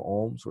 maybe 4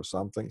 ohms or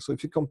something. So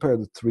if you compare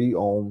the 3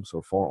 ohms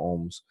or 4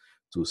 ohms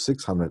to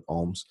 600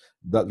 ohms,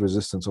 that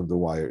resistance of the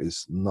wire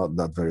is not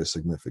that very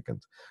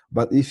significant.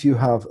 But if you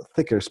have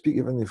thicker,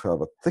 even if you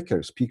have a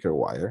thicker speaker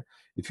wire,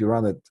 if you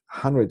run it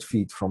 100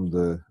 feet from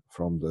the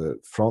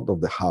front of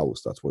the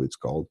house, that's what it's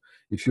called,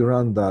 if you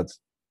run that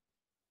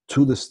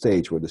to the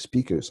stage where the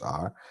speakers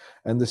are,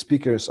 and the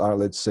speakers are,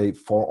 let's say,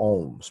 4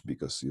 ohms,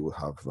 because you will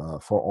have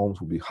 4 ohms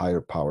will be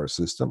higher power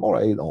system,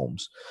 or 8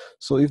 ohms.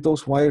 So if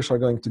those wires are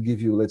going to give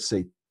you, let's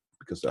say,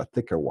 because they're a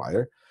thicker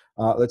wire,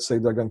 let's say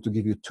they're going to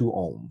give you 2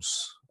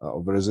 ohms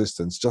of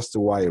resistance, just the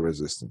wire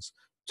resistance.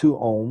 2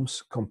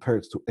 ohms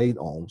compared to 8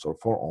 ohms or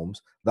 4 ohms,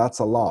 that's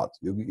a lot.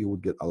 You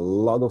would get a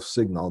lot of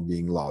signal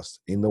being lost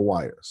in the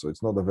wire. So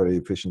it's not a very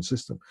efficient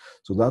system.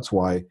 So that's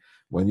why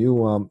when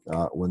you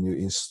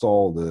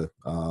install the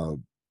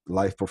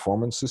live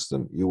performance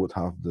system, you would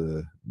have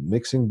the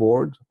mixing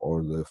board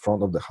or the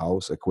front of the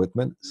house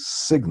equipment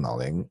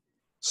signal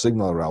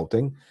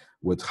routing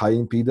with high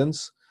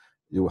impedance.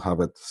 You have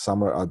it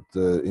somewhere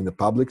in the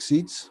public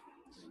seats,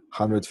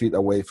 100 feet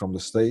away from the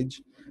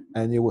stage,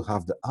 and you will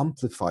have the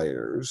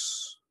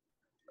amplifiers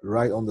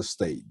right on the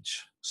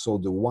stage. So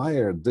the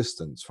wire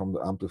distance from the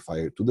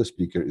amplifier to the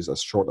speaker is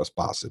as short as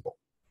possible.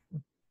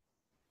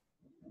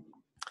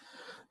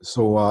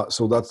 So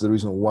that's the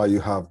reason why you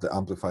have the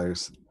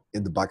amplifiers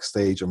in the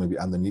backstage or maybe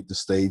underneath the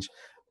stage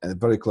and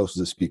very close to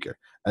the speaker.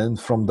 And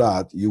from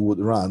that, you would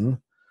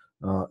run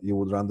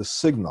the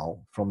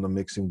signal from the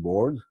mixing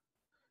board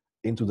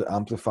into the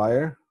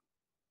amplifier.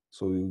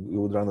 So you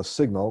would run a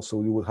signal.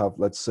 So you would have,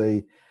 let's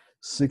say,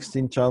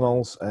 16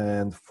 channels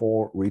and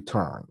 4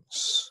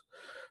 returns.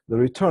 The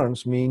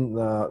returns mean,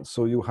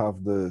 so you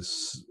have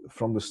this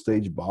from the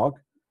stage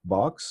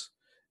box,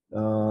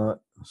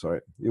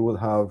 sorry, you would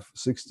have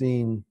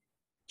 16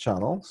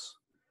 channels,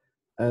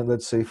 and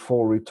let's say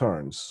 4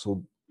 returns.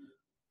 So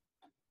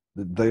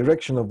the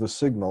direction of the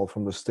signal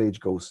from the stage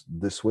goes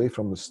this way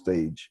from the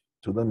stage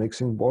to the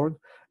mixing board,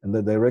 and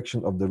the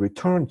direction of the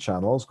return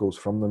channels goes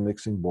from the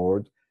mixing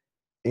board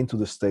into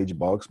the stage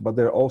box, but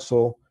they're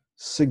also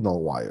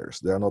signal wires.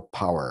 They are not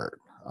powered.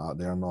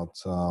 They are not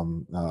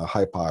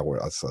high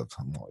power as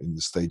in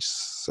the stage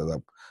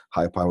setup.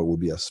 High power would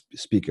be a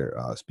speaker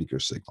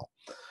signal.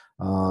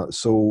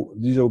 So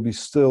these would be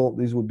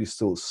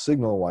still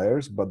signal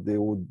wires, but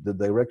the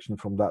direction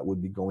from that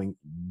would be going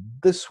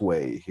this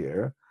way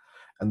here,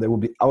 and there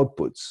would be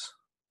outputs.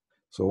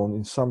 So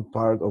in some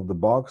part of the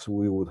box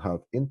we would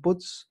have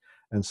inputs,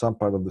 and some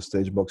part of the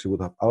stage box you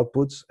would have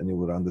outputs, and you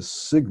would run the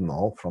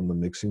signal from the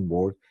mixing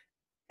board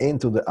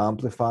into the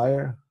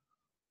amplifier.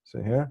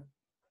 See here,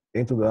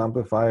 into the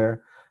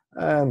amplifier,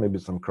 and maybe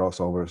some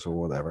crossovers or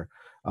whatever,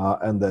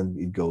 and then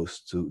it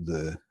goes to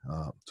the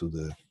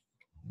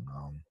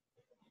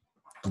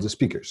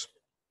speakers,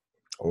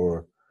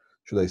 or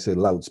should I say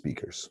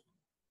loudspeakers,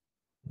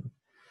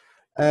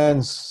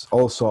 and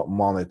also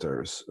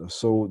monitors.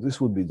 So this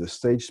would be the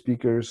stage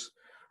speakers,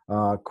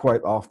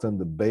 quite often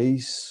the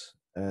bass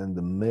and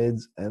the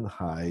mids and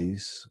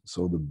highs.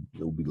 So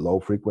there will be low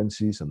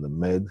frequencies and the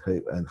mid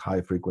and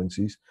high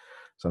frequencies.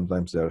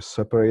 Sometimes they are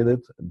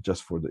separated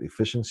just for the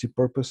efficiency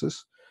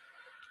purposes.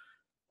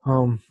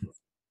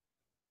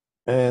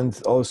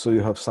 And also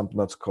you have something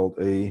that's called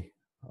a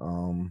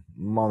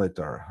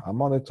monitor. A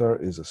monitor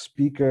is a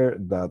speaker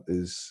that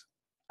is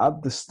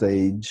at the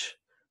stage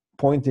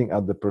pointing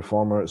at the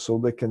performer so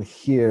they can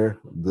hear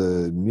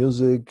the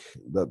music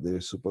that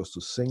they're supposed to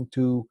sing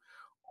to,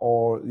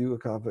 or you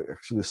have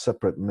actually a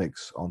separate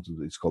mix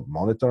onto it's called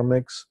monitor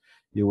mix.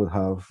 You would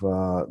have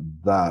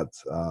that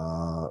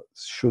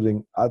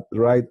shooting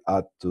right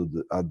at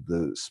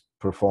the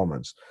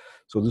performance.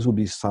 So this will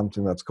be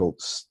something that's called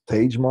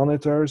stage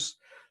monitors.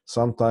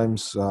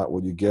 Sometimes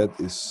what you get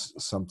is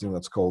something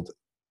that's called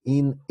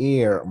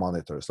in-ear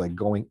monitors, like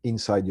going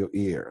inside your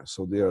ear.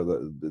 So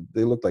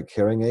they look like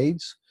hearing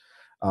aids.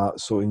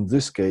 So in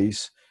this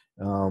case,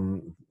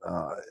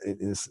 it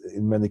is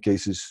in many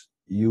cases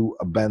you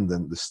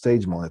abandon the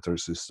stage monitor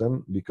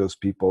system because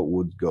people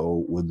would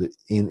go with the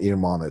in-ear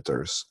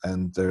monitors,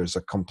 and there's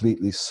a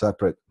completely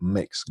separate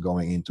mix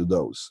going into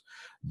those.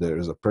 There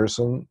is a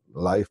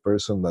live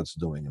person that's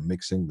doing a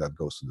mixing that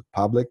goes to the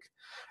public,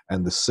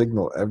 and the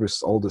signal,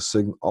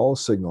 all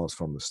signals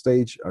from the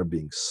stage are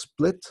being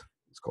split.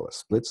 It's called a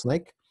split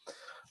snake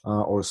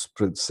or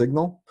split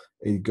signal.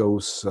 It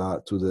goes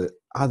to the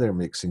other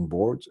mixing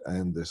board,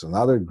 and there's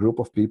another group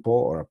of people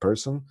or a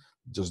person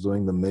just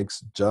doing the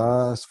mix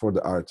just for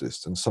the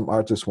artist. And some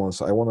artists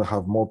wants, I want to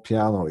have more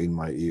piano in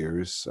my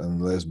ears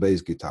and less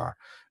bass guitar,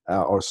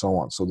 or so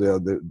on. So there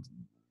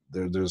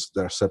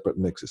are separate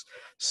mixes.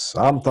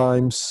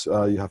 Sometimes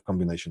you have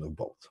combination of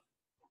both.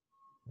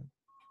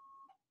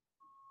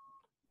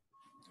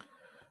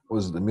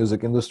 Was the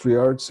music industry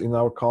arts in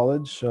our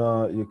college.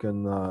 You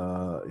can,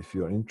 if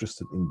you're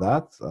interested in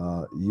that,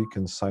 you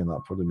can sign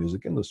up for the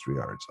music industry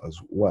arts as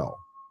well.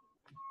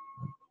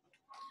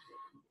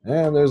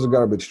 And there's a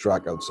garbage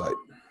truck outside.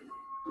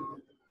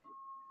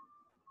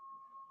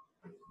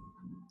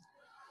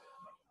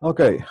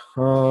 Okay,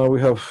 we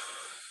have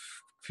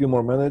a few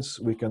more minutes.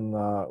 We can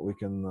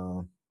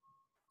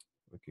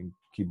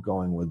keep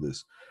going with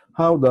this.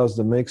 How does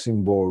the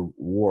mixing board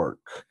work?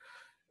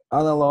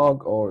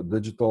 Analog or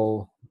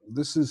digital?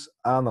 This is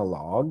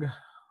analog.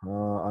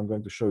 I'm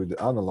going to show you the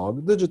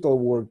analog. Digital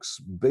works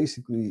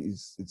basically,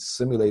 it's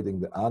simulating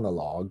the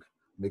analog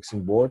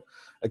mixing board,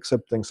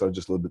 except things are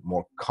just a little bit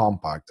more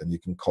compact, and you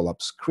can call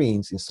up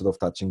screens instead of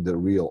touching the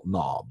real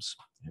knobs.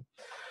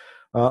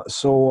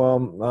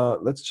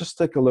 Let's just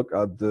take a look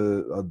at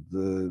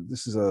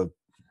this is a,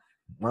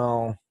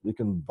 well, you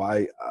can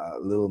buy a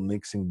little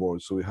mixing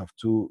board. So we have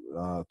two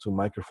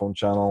microphone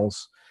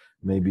channels,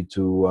 maybe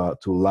two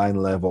line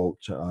level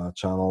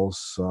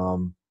channels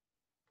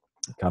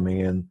coming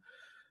in.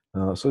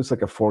 So it's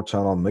like a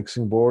 4-channel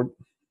mixing board.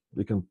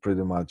 You can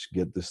pretty much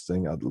get this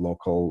thing at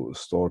local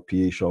store.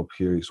 PA Shop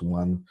here is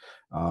one.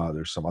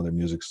 There's some other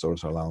music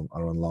stores around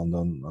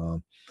London,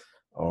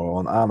 or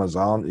on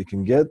Amazon. You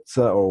can get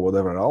or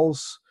whatever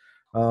else.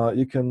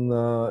 You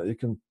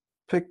can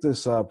pick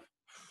this up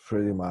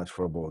pretty much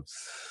for about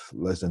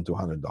less than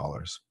 $200.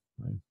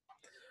 Right?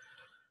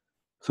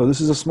 So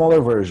this is a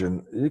smaller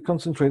version. You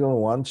concentrate on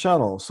one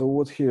channel. So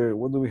what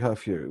do we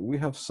have here? We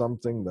have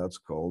something that's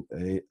called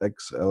a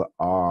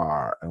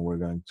XLR, and we're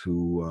going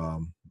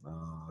to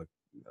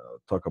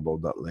talk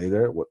about that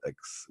later, what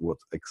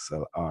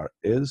XLR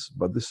is.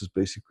 But this is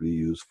basically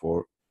used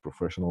for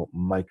professional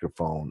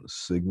microphone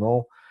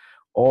signal,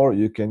 or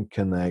you can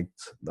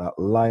connect that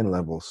line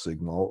level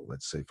signal,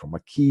 let's say from a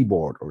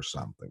keyboard or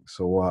something.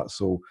 So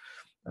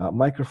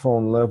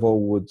microphone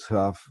level would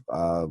have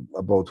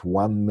about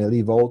 1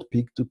 millivolt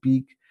peak to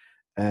peak,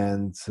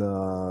 and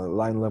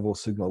line level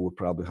signal would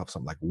probably have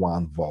something like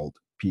 1 volt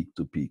peak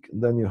to peak.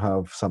 And then you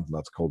have something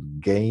that's called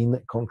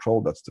gain control.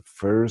 That's the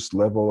first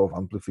level of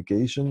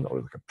amplification,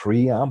 or like a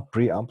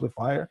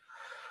pre-amplifier.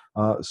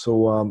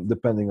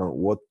 Depending on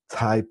what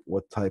type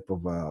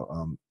of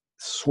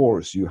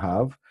source you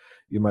have,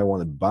 you might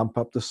want to bump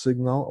up the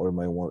signal, or you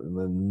might want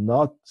to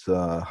not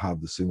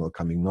have the signal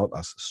coming not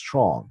as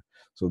strong.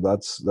 So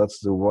that's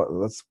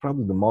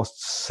probably the most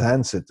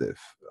sensitive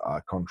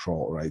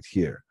control right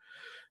here.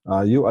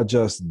 You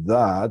adjust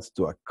that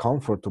to a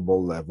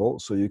comfortable level,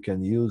 so you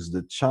can use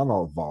the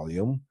channel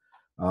volume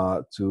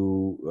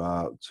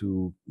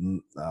to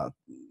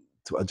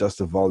adjust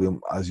the volume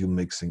as you're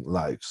mixing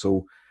live.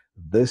 So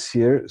this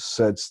here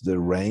sets the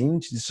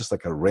range. It's just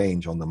like a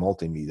range on the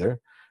multimeter,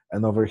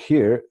 and over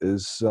here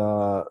is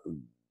so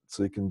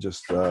you can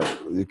just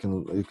you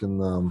can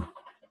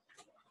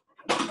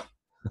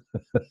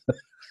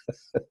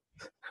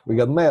we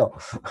got mail.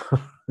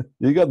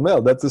 You got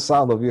mail. That's the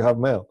sound of you have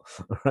mail,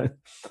 right?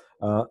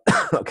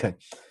 Okay.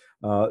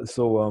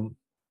 So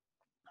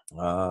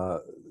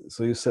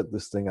you set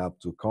this thing up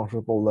to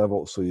comfortable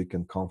level, so you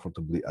can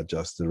comfortably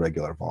adjust the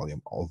regular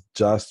volume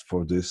just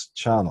for this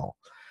channel.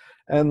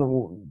 And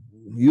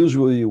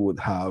usually you would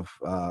have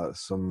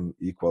some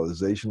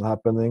equalization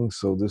happening.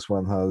 So this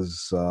one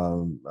has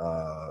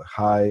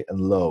high and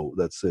low.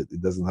 That's it.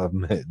 It doesn't have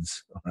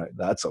mids. All right,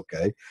 that's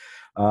okay.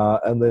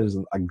 And there's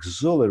an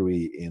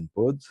auxiliary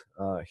input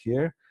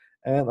here.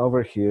 And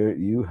over here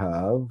you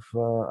have,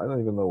 I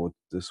don't even know what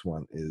this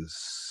one is,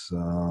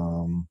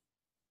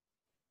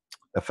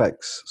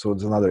 effects. So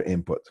it's another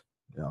input.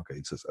 Yeah, okay,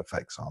 it says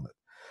effects on it.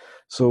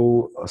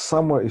 So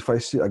somewhere, if I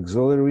see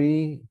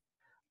auxiliary,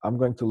 I'm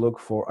going to look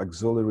for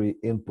auxiliary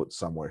input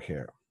somewhere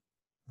here,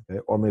 okay?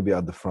 Or maybe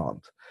at the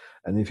front.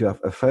 And if you have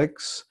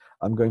effects,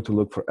 I'm going to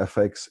look for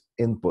FX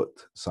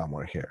input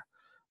somewhere here.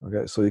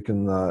 Okay, so you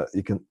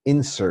can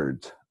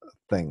insert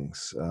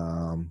things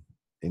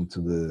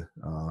into the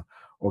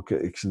okay.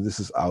 Actually,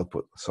 this is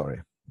output. Sorry,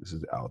 this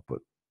is the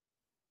output.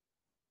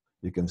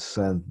 You can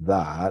send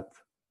that.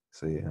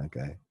 See,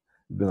 okay,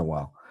 it's been a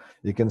while.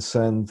 You can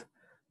send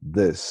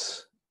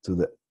this to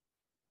the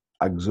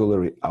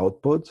auxiliary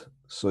output.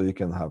 So you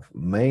can have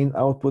main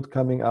output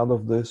coming out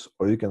of this,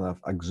 or you can have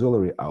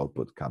auxiliary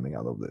output coming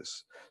out of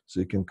this.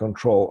 So you can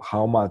control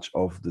how much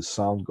of the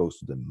sound goes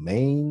to the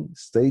main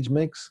stage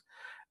mix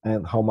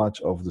and how much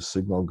of the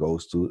signal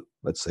goes to,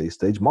 let's say,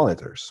 stage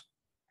monitors.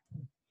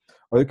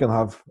 Or you can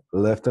have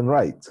left and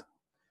right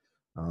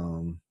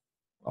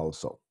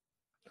also.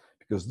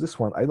 Because this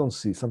one, I don't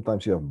see,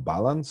 sometimes you have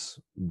balance,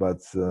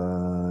 but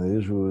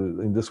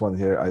usually in this one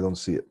here, I don't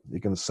see it.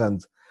 You can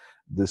send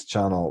this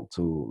channel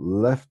to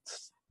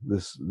left,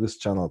 this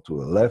channel to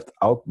the left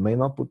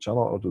main output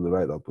channel, or to the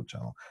right output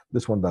channel.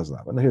 This one doesn't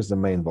have. And here's the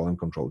main volume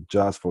control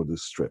just for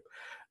this strip.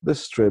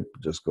 This strip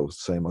just goes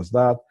same as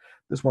that.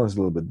 This one is a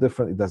little bit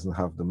different. It doesn't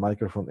have the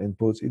microphone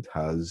inputs. It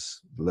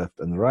has left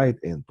and right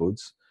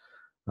inputs.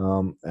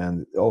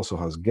 And it also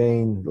has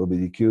gain, a little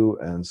bit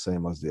EQ, and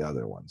same as the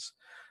other ones.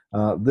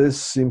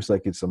 This seems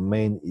like it's a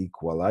main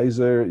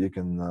equalizer. You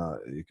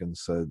can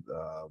set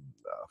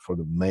for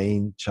the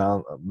main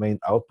channel, main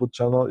output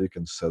channel. You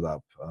can set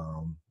up.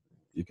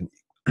 You can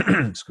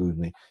excuse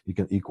me. You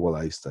can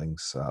equalize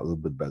things a little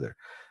bit better.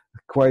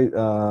 Quite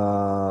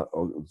for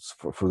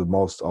the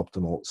most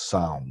optimal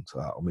sound,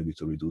 or maybe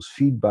to reduce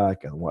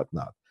feedback and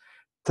whatnot.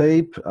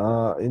 Tape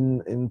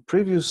in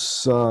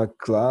previous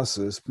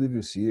classes,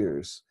 previous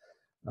years.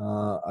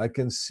 I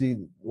can see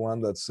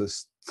one that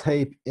says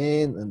tape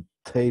in and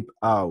tape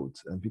out,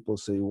 and people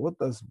say, what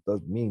does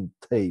that mean,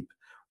 tape?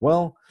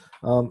 Well,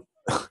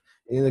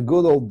 in the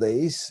good old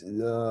days,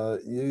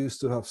 you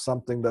used to have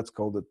something that's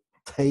called the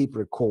tape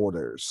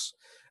recorders,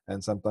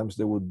 and sometimes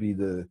there would be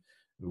the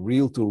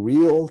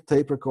reel-to-reel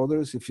tape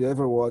recorders. If you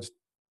ever watched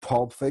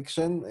Pulp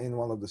Fiction, in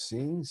one of the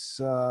scenes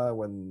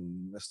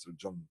when Mr.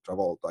 John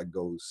Travolta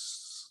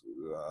goes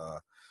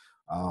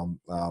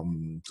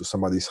to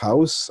somebody's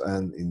house,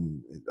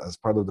 and as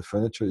part of the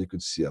furniture you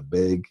could see a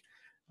big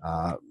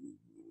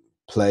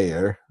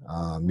player,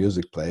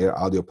 music player,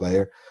 audio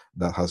player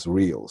that has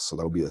reels, so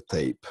that would be a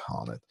tape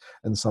on it.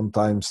 And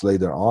sometimes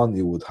later on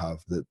you would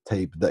have the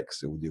tape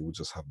decks. You would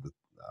just have the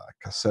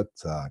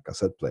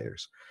cassette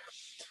players,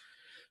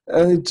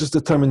 and it just,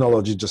 the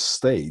terminology just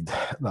stayed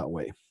that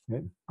way.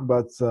 Okay?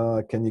 But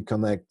can you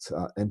connect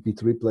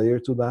MP3 player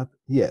to that?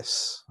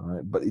 Yes,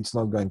 but it's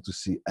not going to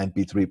see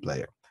MP3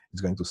 player.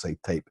 It's going to say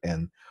tape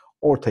in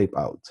or tape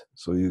out.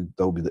 So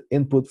there'll be the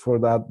input for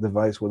that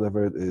device,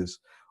 whatever it is,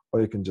 or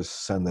you can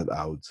just send it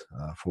out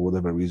for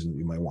whatever reason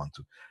you might want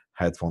to.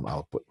 Headphone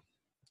output,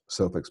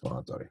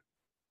 self-explanatory.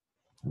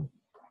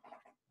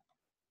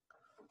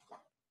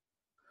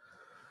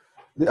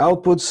 The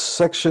outputs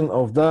section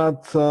of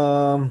that,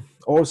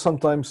 or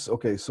sometimes,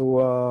 okay,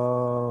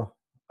 so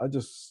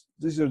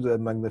these are the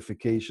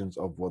magnifications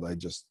of what I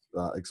just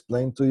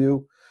explained to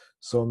you.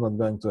 So I'm not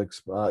going to,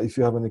 if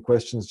you have any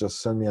questions,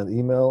 just send me an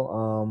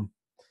email.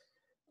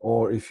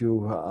 Or if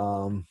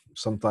you,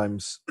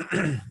 sometimes,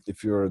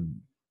 if you're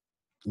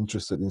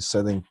interested in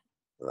setting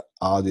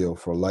audio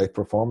for live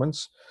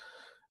performance,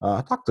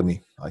 talk to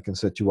me. I can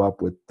set you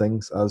up with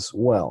things as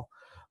well.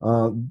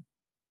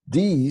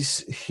 These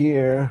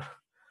here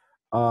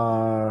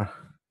are,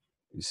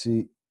 you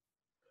see,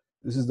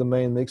 this is the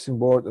main mixing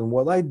board. And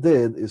what I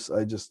did is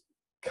I just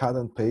cut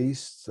and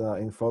paste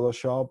in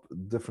Photoshop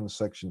different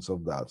sections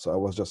of that. So I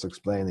was just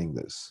explaining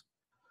this.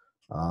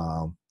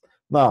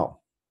 Now,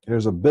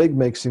 here's a big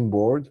mixing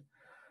board.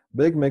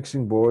 Big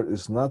mixing board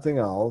is nothing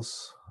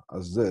else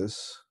as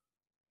this,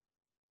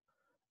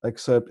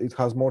 except it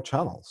has more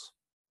channels.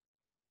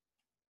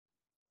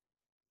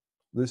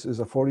 This is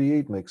a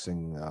 48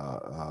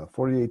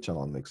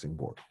 channel mixing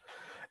board.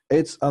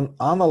 It's an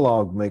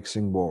analog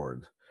mixing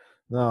board.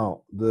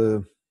 Now,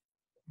 the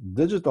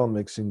digital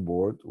mixing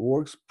board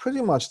works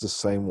pretty much the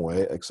same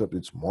way, except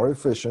it's more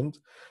efficient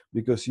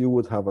because you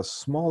would have a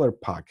smaller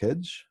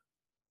package,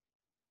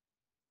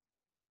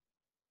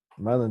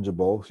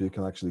 manageable, so you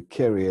can actually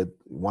carry it,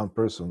 one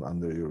person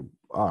under your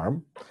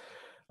arm.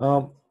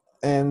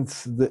 And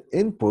the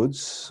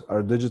inputs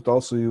are digital,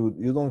 so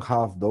you don't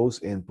have those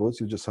inputs.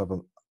 You just have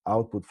an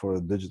output for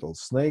a digital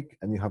snake,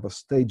 and you have a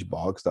stage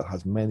box that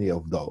has many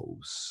of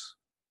those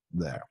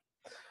there.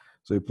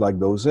 So you plug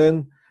those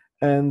in,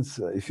 and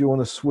if you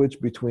want to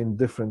switch between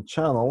different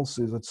channels,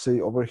 let's say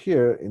over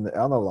here in the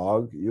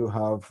analog, you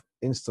have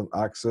instant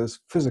access,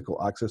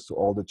 physical access to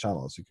all the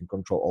channels. You can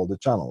control all the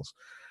channels.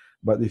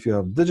 But if you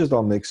have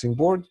digital mixing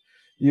board,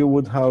 you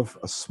would have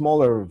a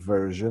smaller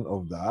version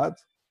of that,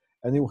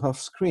 and you have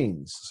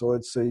screens. So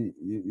let's say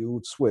you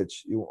would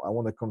switch. I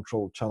want to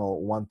control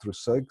channel 1 through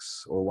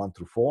 6, or 1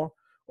 through 4,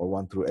 or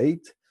 1 through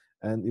 8,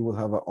 and you will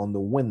have on the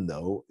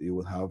window, you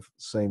will have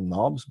same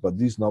knobs, but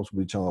these knobs will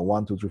be channel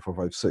 1, 2, 3, 4,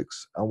 5,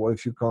 6. And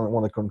if you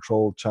want to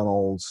control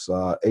channels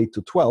 8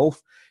 to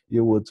 12,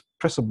 you would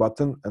press a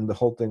button, and the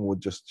whole thing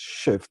would just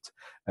shift,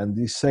 and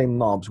these same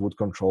knobs would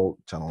control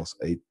channels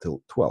 8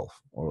 till 12,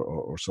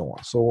 or so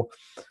on.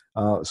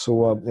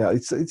 So yeah,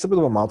 it's a bit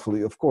of a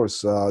mouthful. Of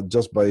course,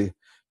 just by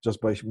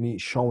me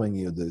showing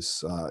you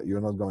this,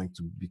 you're not going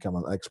to become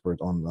an expert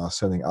on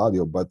sending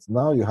audio, but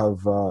now you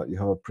have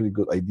a pretty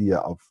good idea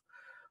of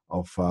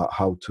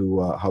how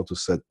to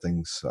set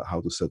things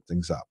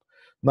up.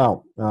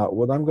 Now,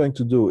 what I'm going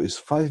to do is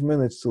 5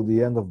 minutes till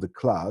the end of the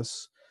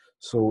class.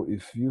 So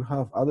if you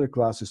have other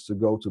classes to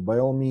go to, by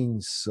all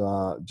means,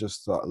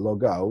 just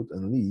log out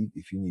and leave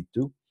if you need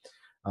to.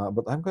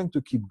 But I'm going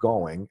to keep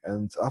going,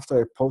 and after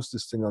I post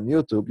this thing on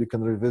YouTube, you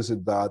can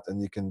revisit that,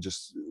 and you can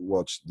just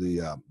watch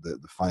the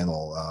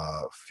final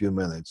few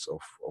minutes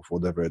of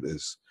whatever it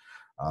is,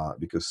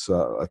 because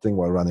I think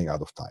we're running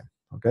out of time.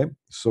 Okay,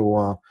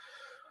 so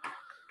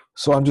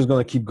so I'm just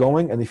going to keep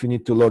going, and if you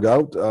need to log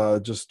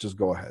out, just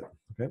go ahead.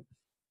 Okay,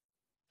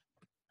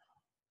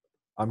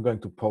 I'm going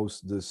to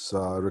post this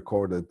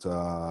recorded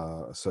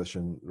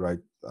session right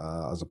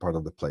as a part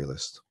of the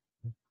playlist.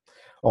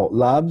 Oh,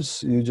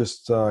 labs, you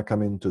just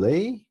come in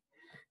today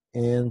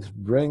and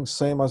bring,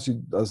 same as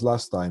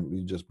last time,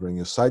 you just bring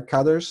your side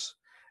cutters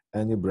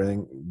and you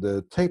bring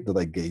the tape that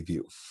I gave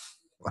you.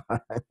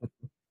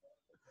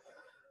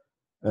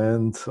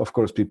 And of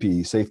course,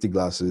 PPE, safety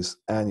glasses,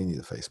 and you need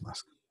a face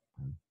mask.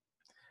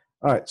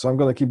 All right, so I'm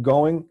going to keep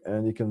going,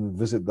 and you can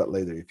visit that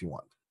later if you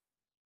want.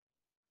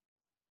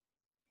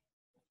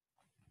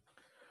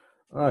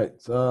 All right,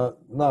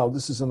 now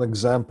this is an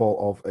example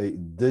of a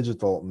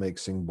digital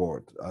mixing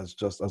board.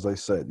 Just as I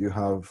said, you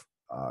have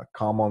a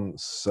common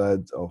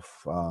set of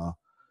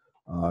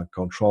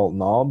control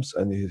knobs,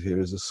 and here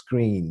is a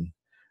screen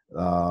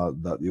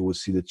that you will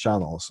see the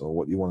channels, or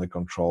what you want to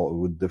control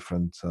with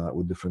different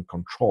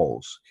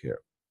controls here.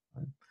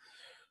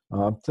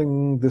 I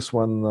think this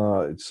one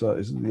is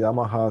the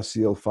Yamaha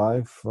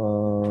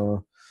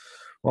CL5.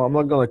 Well, I'm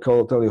not going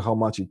to tell you how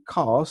much it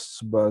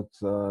costs, but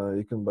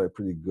you can buy a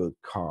pretty good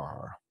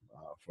car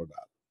for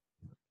that.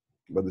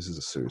 But this is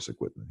a serious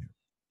equipment here.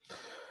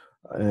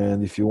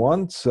 And if you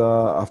want,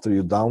 after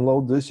you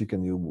download this, you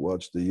can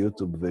watch the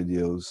YouTube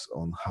videos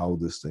on how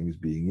this thing is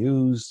being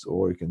used,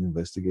 or you can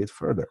investigate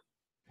further.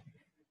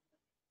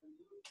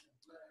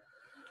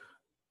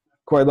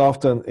 Quite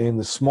often in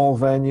the small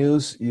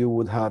venues, you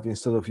would have,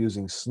 instead of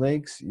using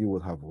snakes, you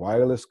would have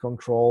wireless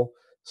control.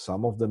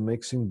 Some of the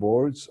mixing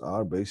boards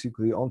are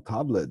basically on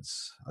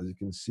tablets. As you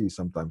can see,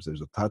 sometimes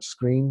there's a touch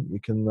screen you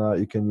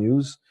can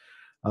use.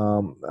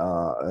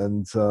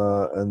 And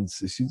you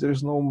see,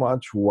 there's no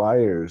much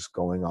wires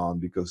going on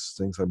because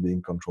things are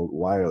being controlled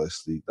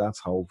wirelessly. That's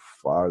how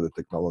far the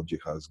technology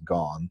has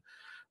gone.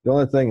 The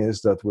only thing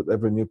is that with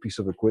every new piece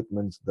of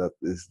equipment that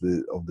is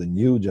of the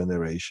new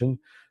generation,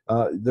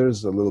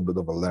 there's a little bit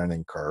of a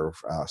learning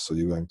curve. So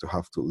you're going to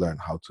have to learn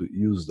how to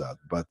use that,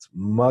 but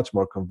much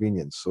more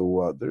convenient.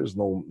 So there's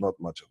not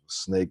much of a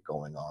snake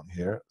going on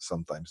here.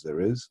 Sometimes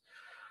there is.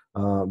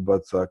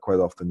 But quite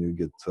often you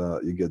get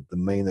the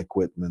main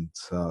equipment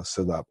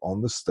set up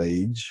on the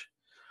stage,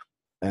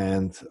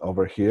 and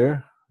over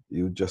here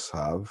you just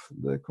have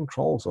the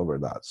controls over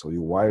that. So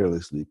you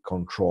wirelessly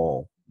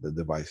control the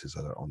devices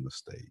that are on the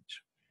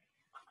stage.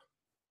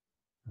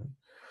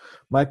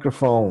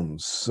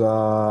 Microphones.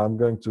 I'm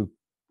going to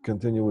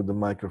continue with the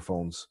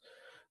microphones.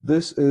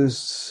 This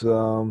is,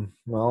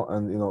 well,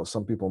 and you know,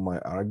 some people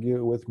might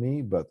argue with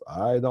me, but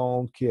I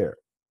don't care.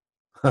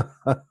 I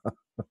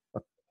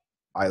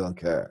don't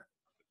care.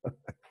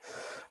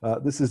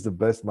 This is the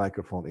best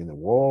microphone in the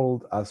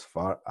world as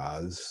far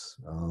as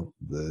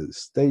the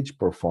stage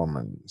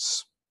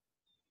performance.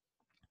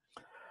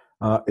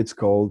 It's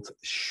called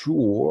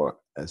Shure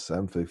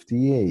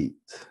SM58.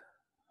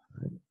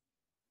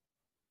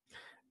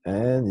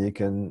 And you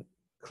can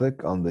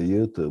click on the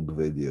YouTube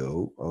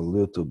video or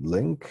YouTube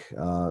link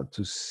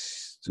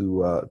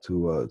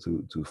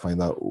to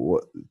find out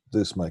what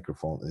this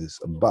microphone is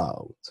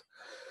about.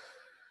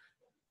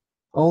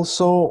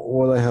 Also,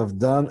 what I have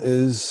done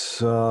is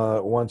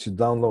once you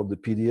download the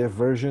PDF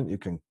version, you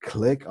can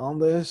click on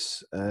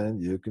this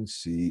and you can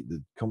see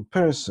the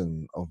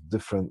comparison of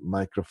different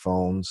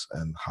microphones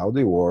and how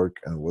they work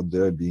and what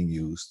they're being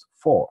used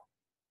for.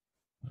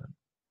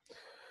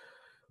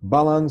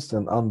 Balanced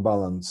and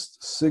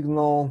unbalanced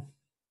signal.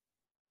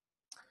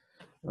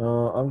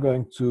 I'm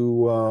going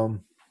to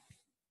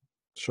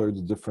show you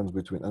the difference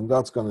between, and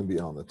that's going to be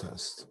on the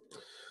test.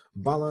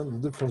 The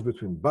difference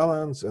between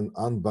balanced and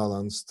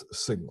unbalanced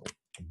signal.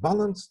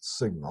 Balanced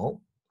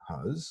signal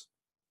has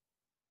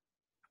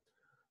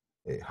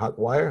a hot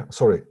wire,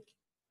 sorry,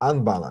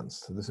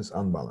 unbalanced. This is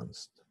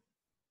unbalanced.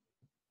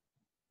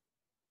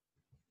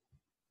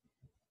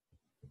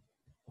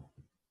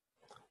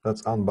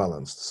 That's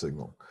unbalanced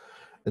signal.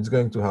 It's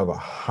going to have a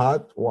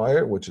hot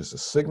wire, which is a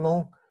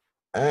signal,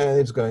 and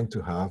it's going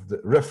to have the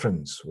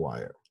reference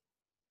wire.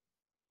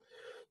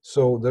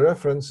 So the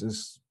reference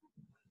is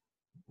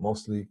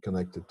mostly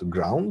connected to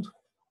ground.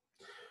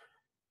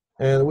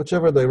 And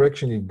whichever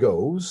direction it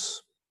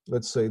goes,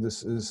 let's say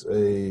this is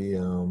a,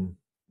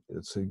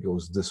 let's say it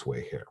goes this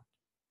way here,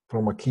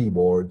 from a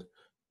keyboard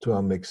to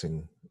a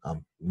mixing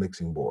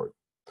board.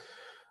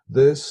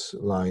 This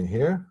line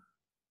here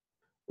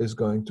is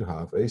going to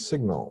have a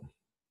signal.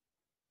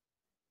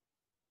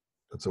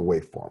 It's a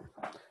waveform,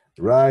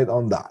 right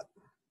on that.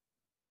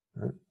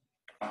 Right?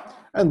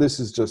 And this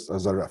is just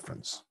as a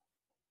reference.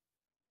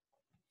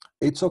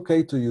 It's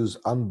okay to use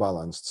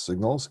unbalanced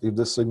signals if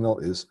the signal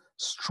is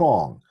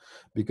strong,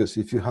 because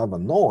if you have a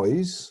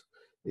noise,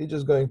 you're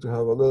just going to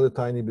have a little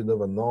tiny bit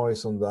of a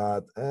noise on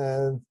that,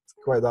 and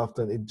quite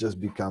often it just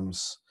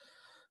becomes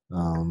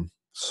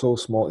so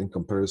small in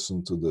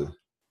comparison to the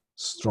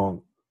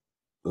strong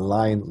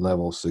line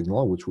level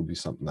signal, which would be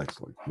something like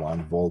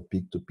 1 volt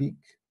peak to peak.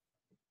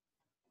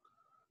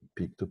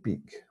 Peak to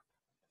peak.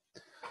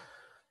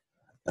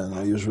 And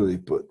I usually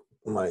put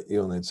my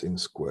units in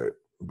square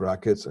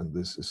brackets, and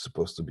this is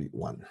supposed to be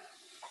 1.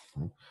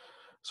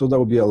 So that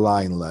would be a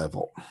line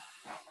level.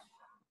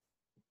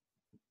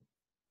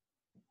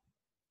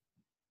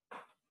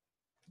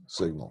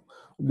 Signal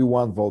would be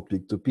 1 volt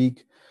peak to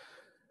peak.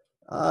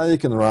 You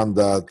can run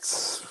that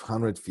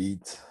 100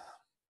 feet,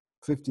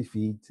 50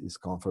 feet is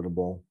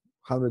comfortable.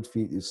 100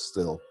 feet is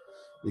still,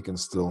 you can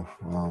still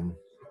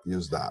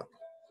use that.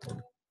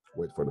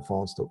 Wait for the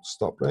phones to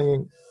stop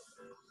ringing.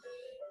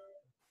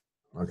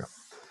 Okay.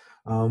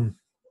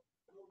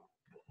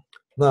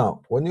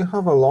 Now, when you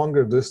have a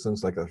longer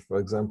distance, like for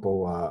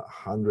example,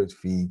 100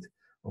 feet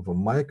of a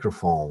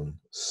microphone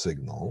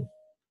signal,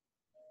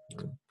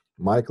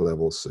 mic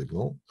level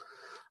signal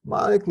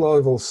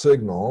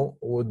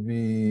would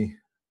be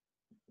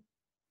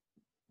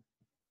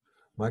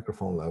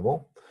microphone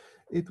level.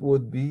 It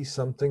would be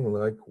something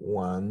like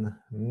 1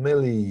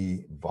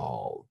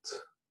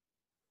 millivolt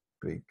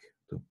peak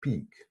to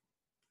peak.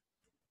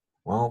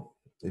 Well,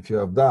 if you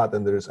have that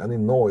and there is any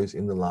noise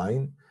in the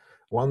line,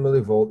 1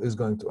 millivolt is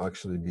going to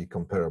actually be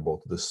comparable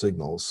to the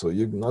signal. So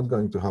you're not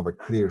going to have a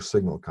clear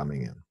signal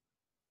coming in.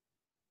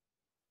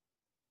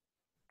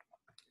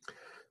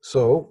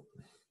 So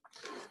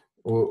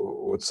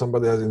what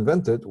somebody has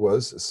invented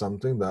was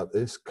something that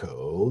is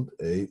called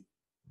a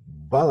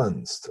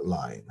balanced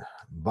line.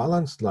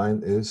 Balanced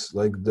line is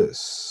like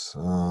this.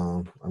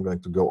 I'm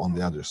going to go on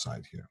the other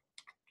side here.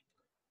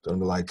 Turn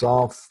the lights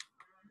off.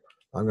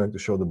 I'm going to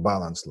show the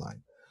balanced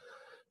line.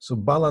 So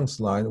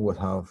balanced line would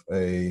have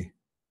a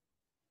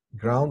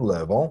ground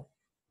level.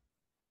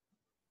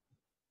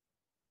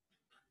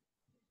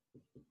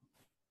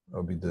 That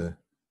would be the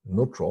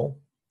neutral.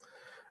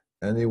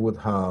 And it would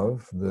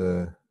have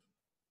the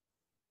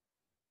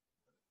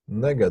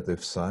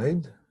negative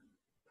side,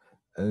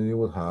 and you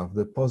would have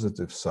the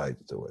positive side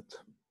to it.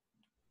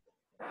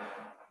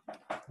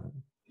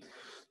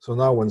 So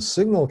now when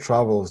signal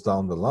travels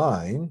down the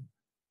line,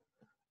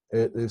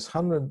 it is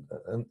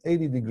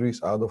 180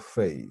 degrees out of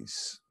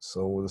phase.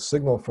 So the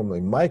signal from a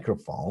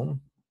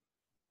microphone,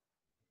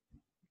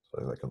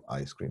 so like an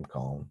ice cream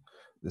cone,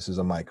 this is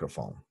a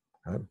microphone.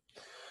 Okay?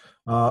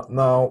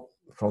 Now,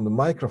 from the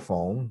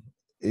microphone,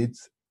 it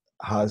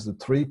has the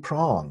 3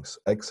 prongs,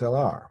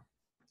 XLR.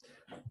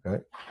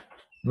 Okay.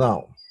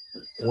 Now,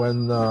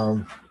 when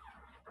I'm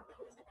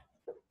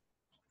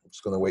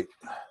just gonna wait.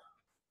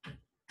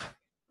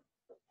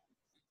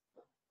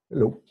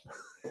 Hello.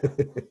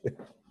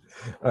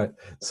 All right.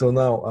 So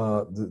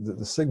now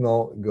the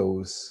signal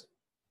goes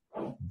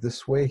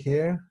this way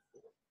here,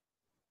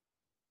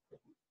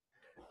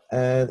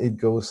 and it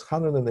goes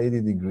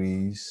 180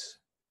 degrees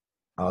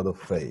out of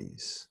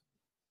phase.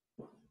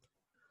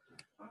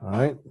 All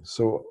right,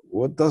 so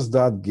what does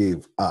that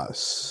give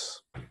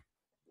us?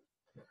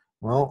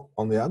 Well,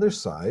 on the other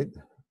side,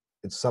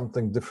 it's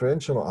something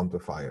differential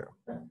amplifier.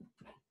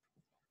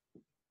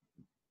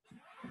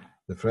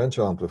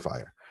 Differential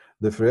amplifier.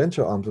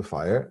 Differential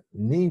amplifier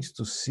needs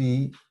to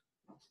see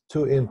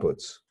two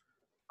inputs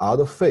out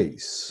of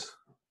phase.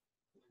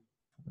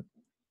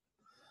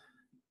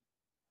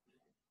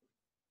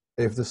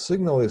 If the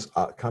signal is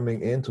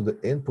coming into the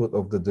input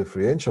of the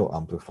differential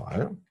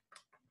amplifier,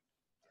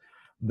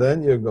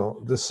 then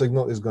the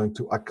signal is going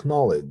to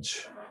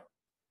acknowledge,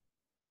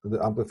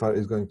 the amplifier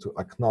is going to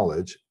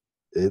acknowledge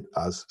it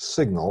as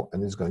signal,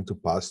 and it's going to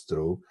pass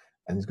through,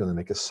 and it's going to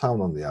make a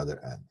sound on the other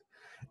end.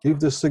 If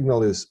the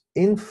signal is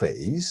in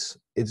phase,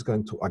 it's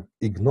going to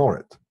ignore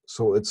it.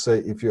 So let's say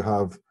if you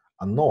have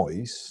a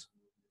noise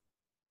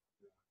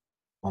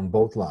on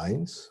both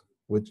lines,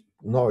 which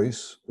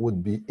noise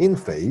would be in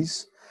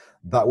phase,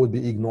 that would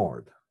be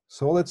ignored.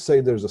 So let's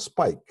say there's a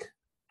spike,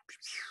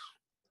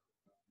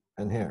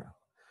 and here.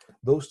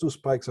 Those two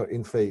spikes are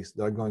in phase,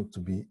 they're going to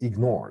be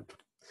ignored.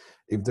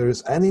 If there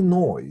is any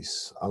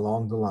noise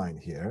along the line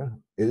here,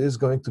 it is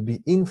going to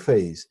be in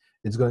phase,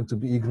 it's going to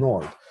be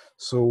ignored.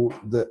 So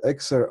the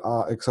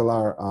XLR,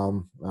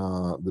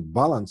 the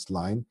balanced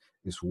line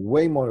is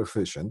way more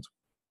efficient,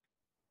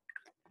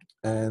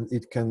 and you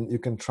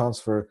can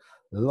transfer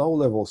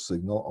low-level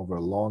signal over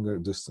longer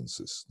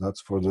distances. That's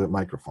for the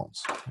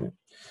microphones.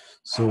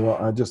 So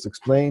I just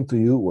explained to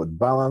you what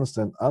balanced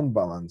and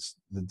unbalanced,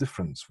 the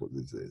difference what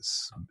it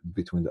is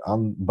between the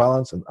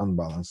unbalanced and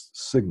unbalanced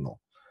signal.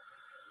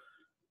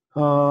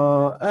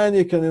 And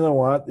you can, you know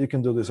what, you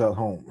can do this at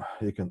home.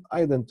 You can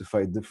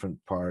identify different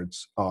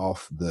parts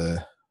of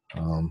the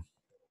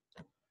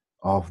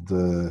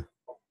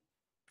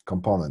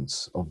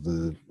components of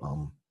the,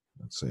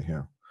 let's say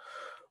here,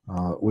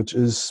 which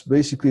is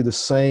basically the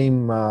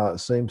same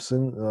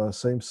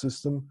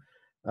system,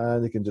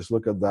 and you can just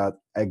look at that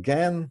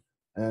again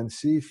and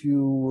see if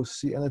you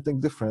see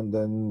anything different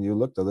than you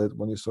looked at it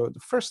when you saw it the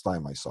first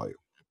time I saw you.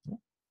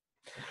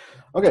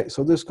 Okay,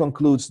 so this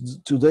concludes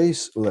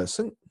today's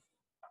lesson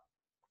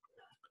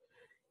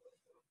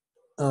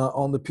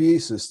on the PA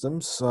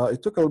systems.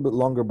 It took a little bit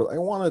longer, but I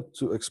wanted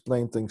to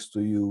explain things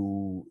to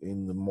you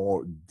in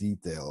more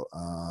detail.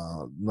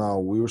 Now,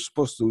 we were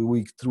supposed to,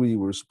 week 3, we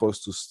were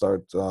supposed to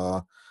start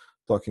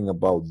talking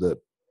about the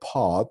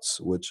POTS,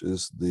 which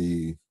is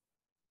the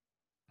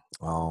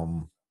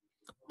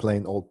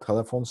plain old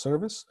telephone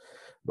service,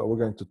 but we're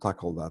going to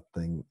tackle that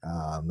thing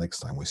next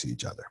time we see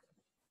each other.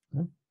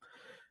 Okay.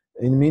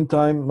 In the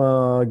meantime,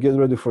 get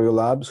ready for your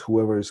labs,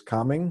 whoever is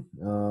coming.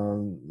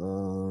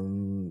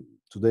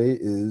 Today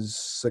is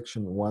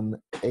section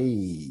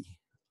 1A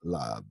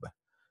lab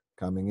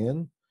coming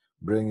in.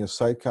 Bring your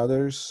side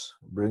cutters,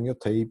 bring your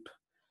tape,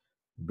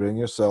 bring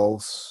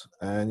yourselves,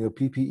 and your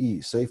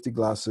PPE, safety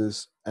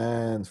glasses,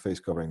 and face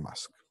covering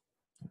mask.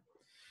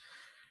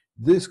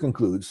 This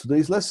concludes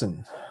today's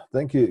lesson.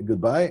 Thank you,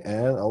 goodbye,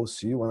 and I'll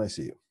see you when I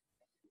see you.